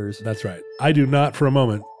their altars. that's right. I do not for a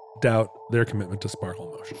moment doubt their commitment to sparkle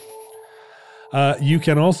motion. You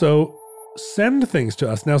can also send things to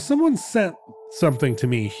us. Now, someone sent something to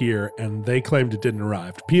me here, and they claimed it didn't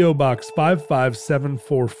arrive. P.O. Box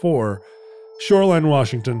 55744, Shoreline,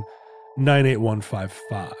 Washington,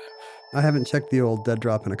 98155. I haven't checked the old dead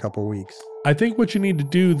drop in a couple weeks. I think what you need to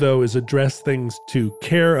do, though, is address things to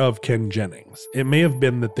care of Ken Jennings. It may have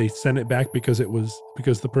been that they sent it back because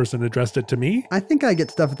the person addressed it to me. I think I get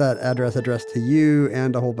stuff at that address addressed to you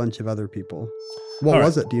and a whole bunch of other people. What All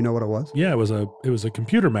was right. it? Do you know what it was? Yeah, it was a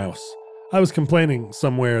computer mouse. I was complaining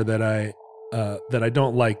somewhere that I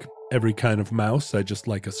don't like every kind of mouse. I just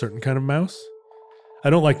like a certain kind of mouse. I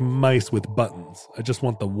don't like mice with buttons. I just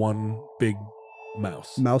want the one big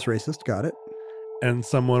mouse. Mouse racist, got it. And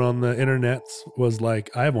someone on the internet was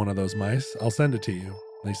like, I have one of those mice. I'll send it to you.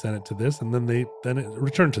 They sent it to this, and then it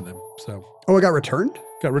returned to them. So Oh, it got returned?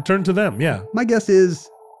 got returned to them. Yeah. My guess is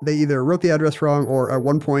they either wrote the address wrong or at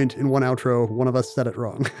one point in one outro, one of us said it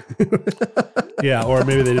wrong. Yeah. Or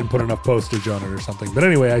maybe they didn't put enough postage on it or something. But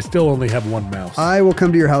anyway, I still only have one mouse. I will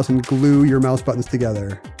come to your house and glue your mouse buttons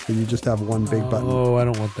together so you just have one big button. Oh, I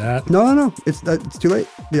don't want that. No. It's too late.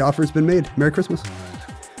 The offer's been made. Merry Christmas.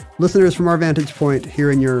 Listeners, from our vantage point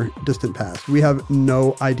here in your distant past, we have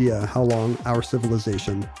no idea how long our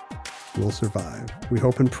civilization will survive. We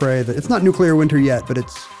hope and pray that it's not nuclear winter yet, but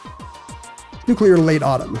it's nuclear late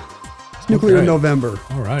autumn. It's nuclear Okay. November.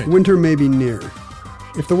 All right. Winter may be near.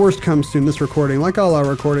 If the worst comes soon, this recording, like all our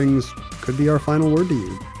recordings, could be our final word to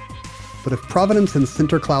you. But if Providence and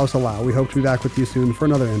Sinterklaas allow, we hope to be back with you soon for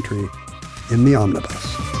another entry in the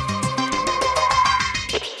Omnibus.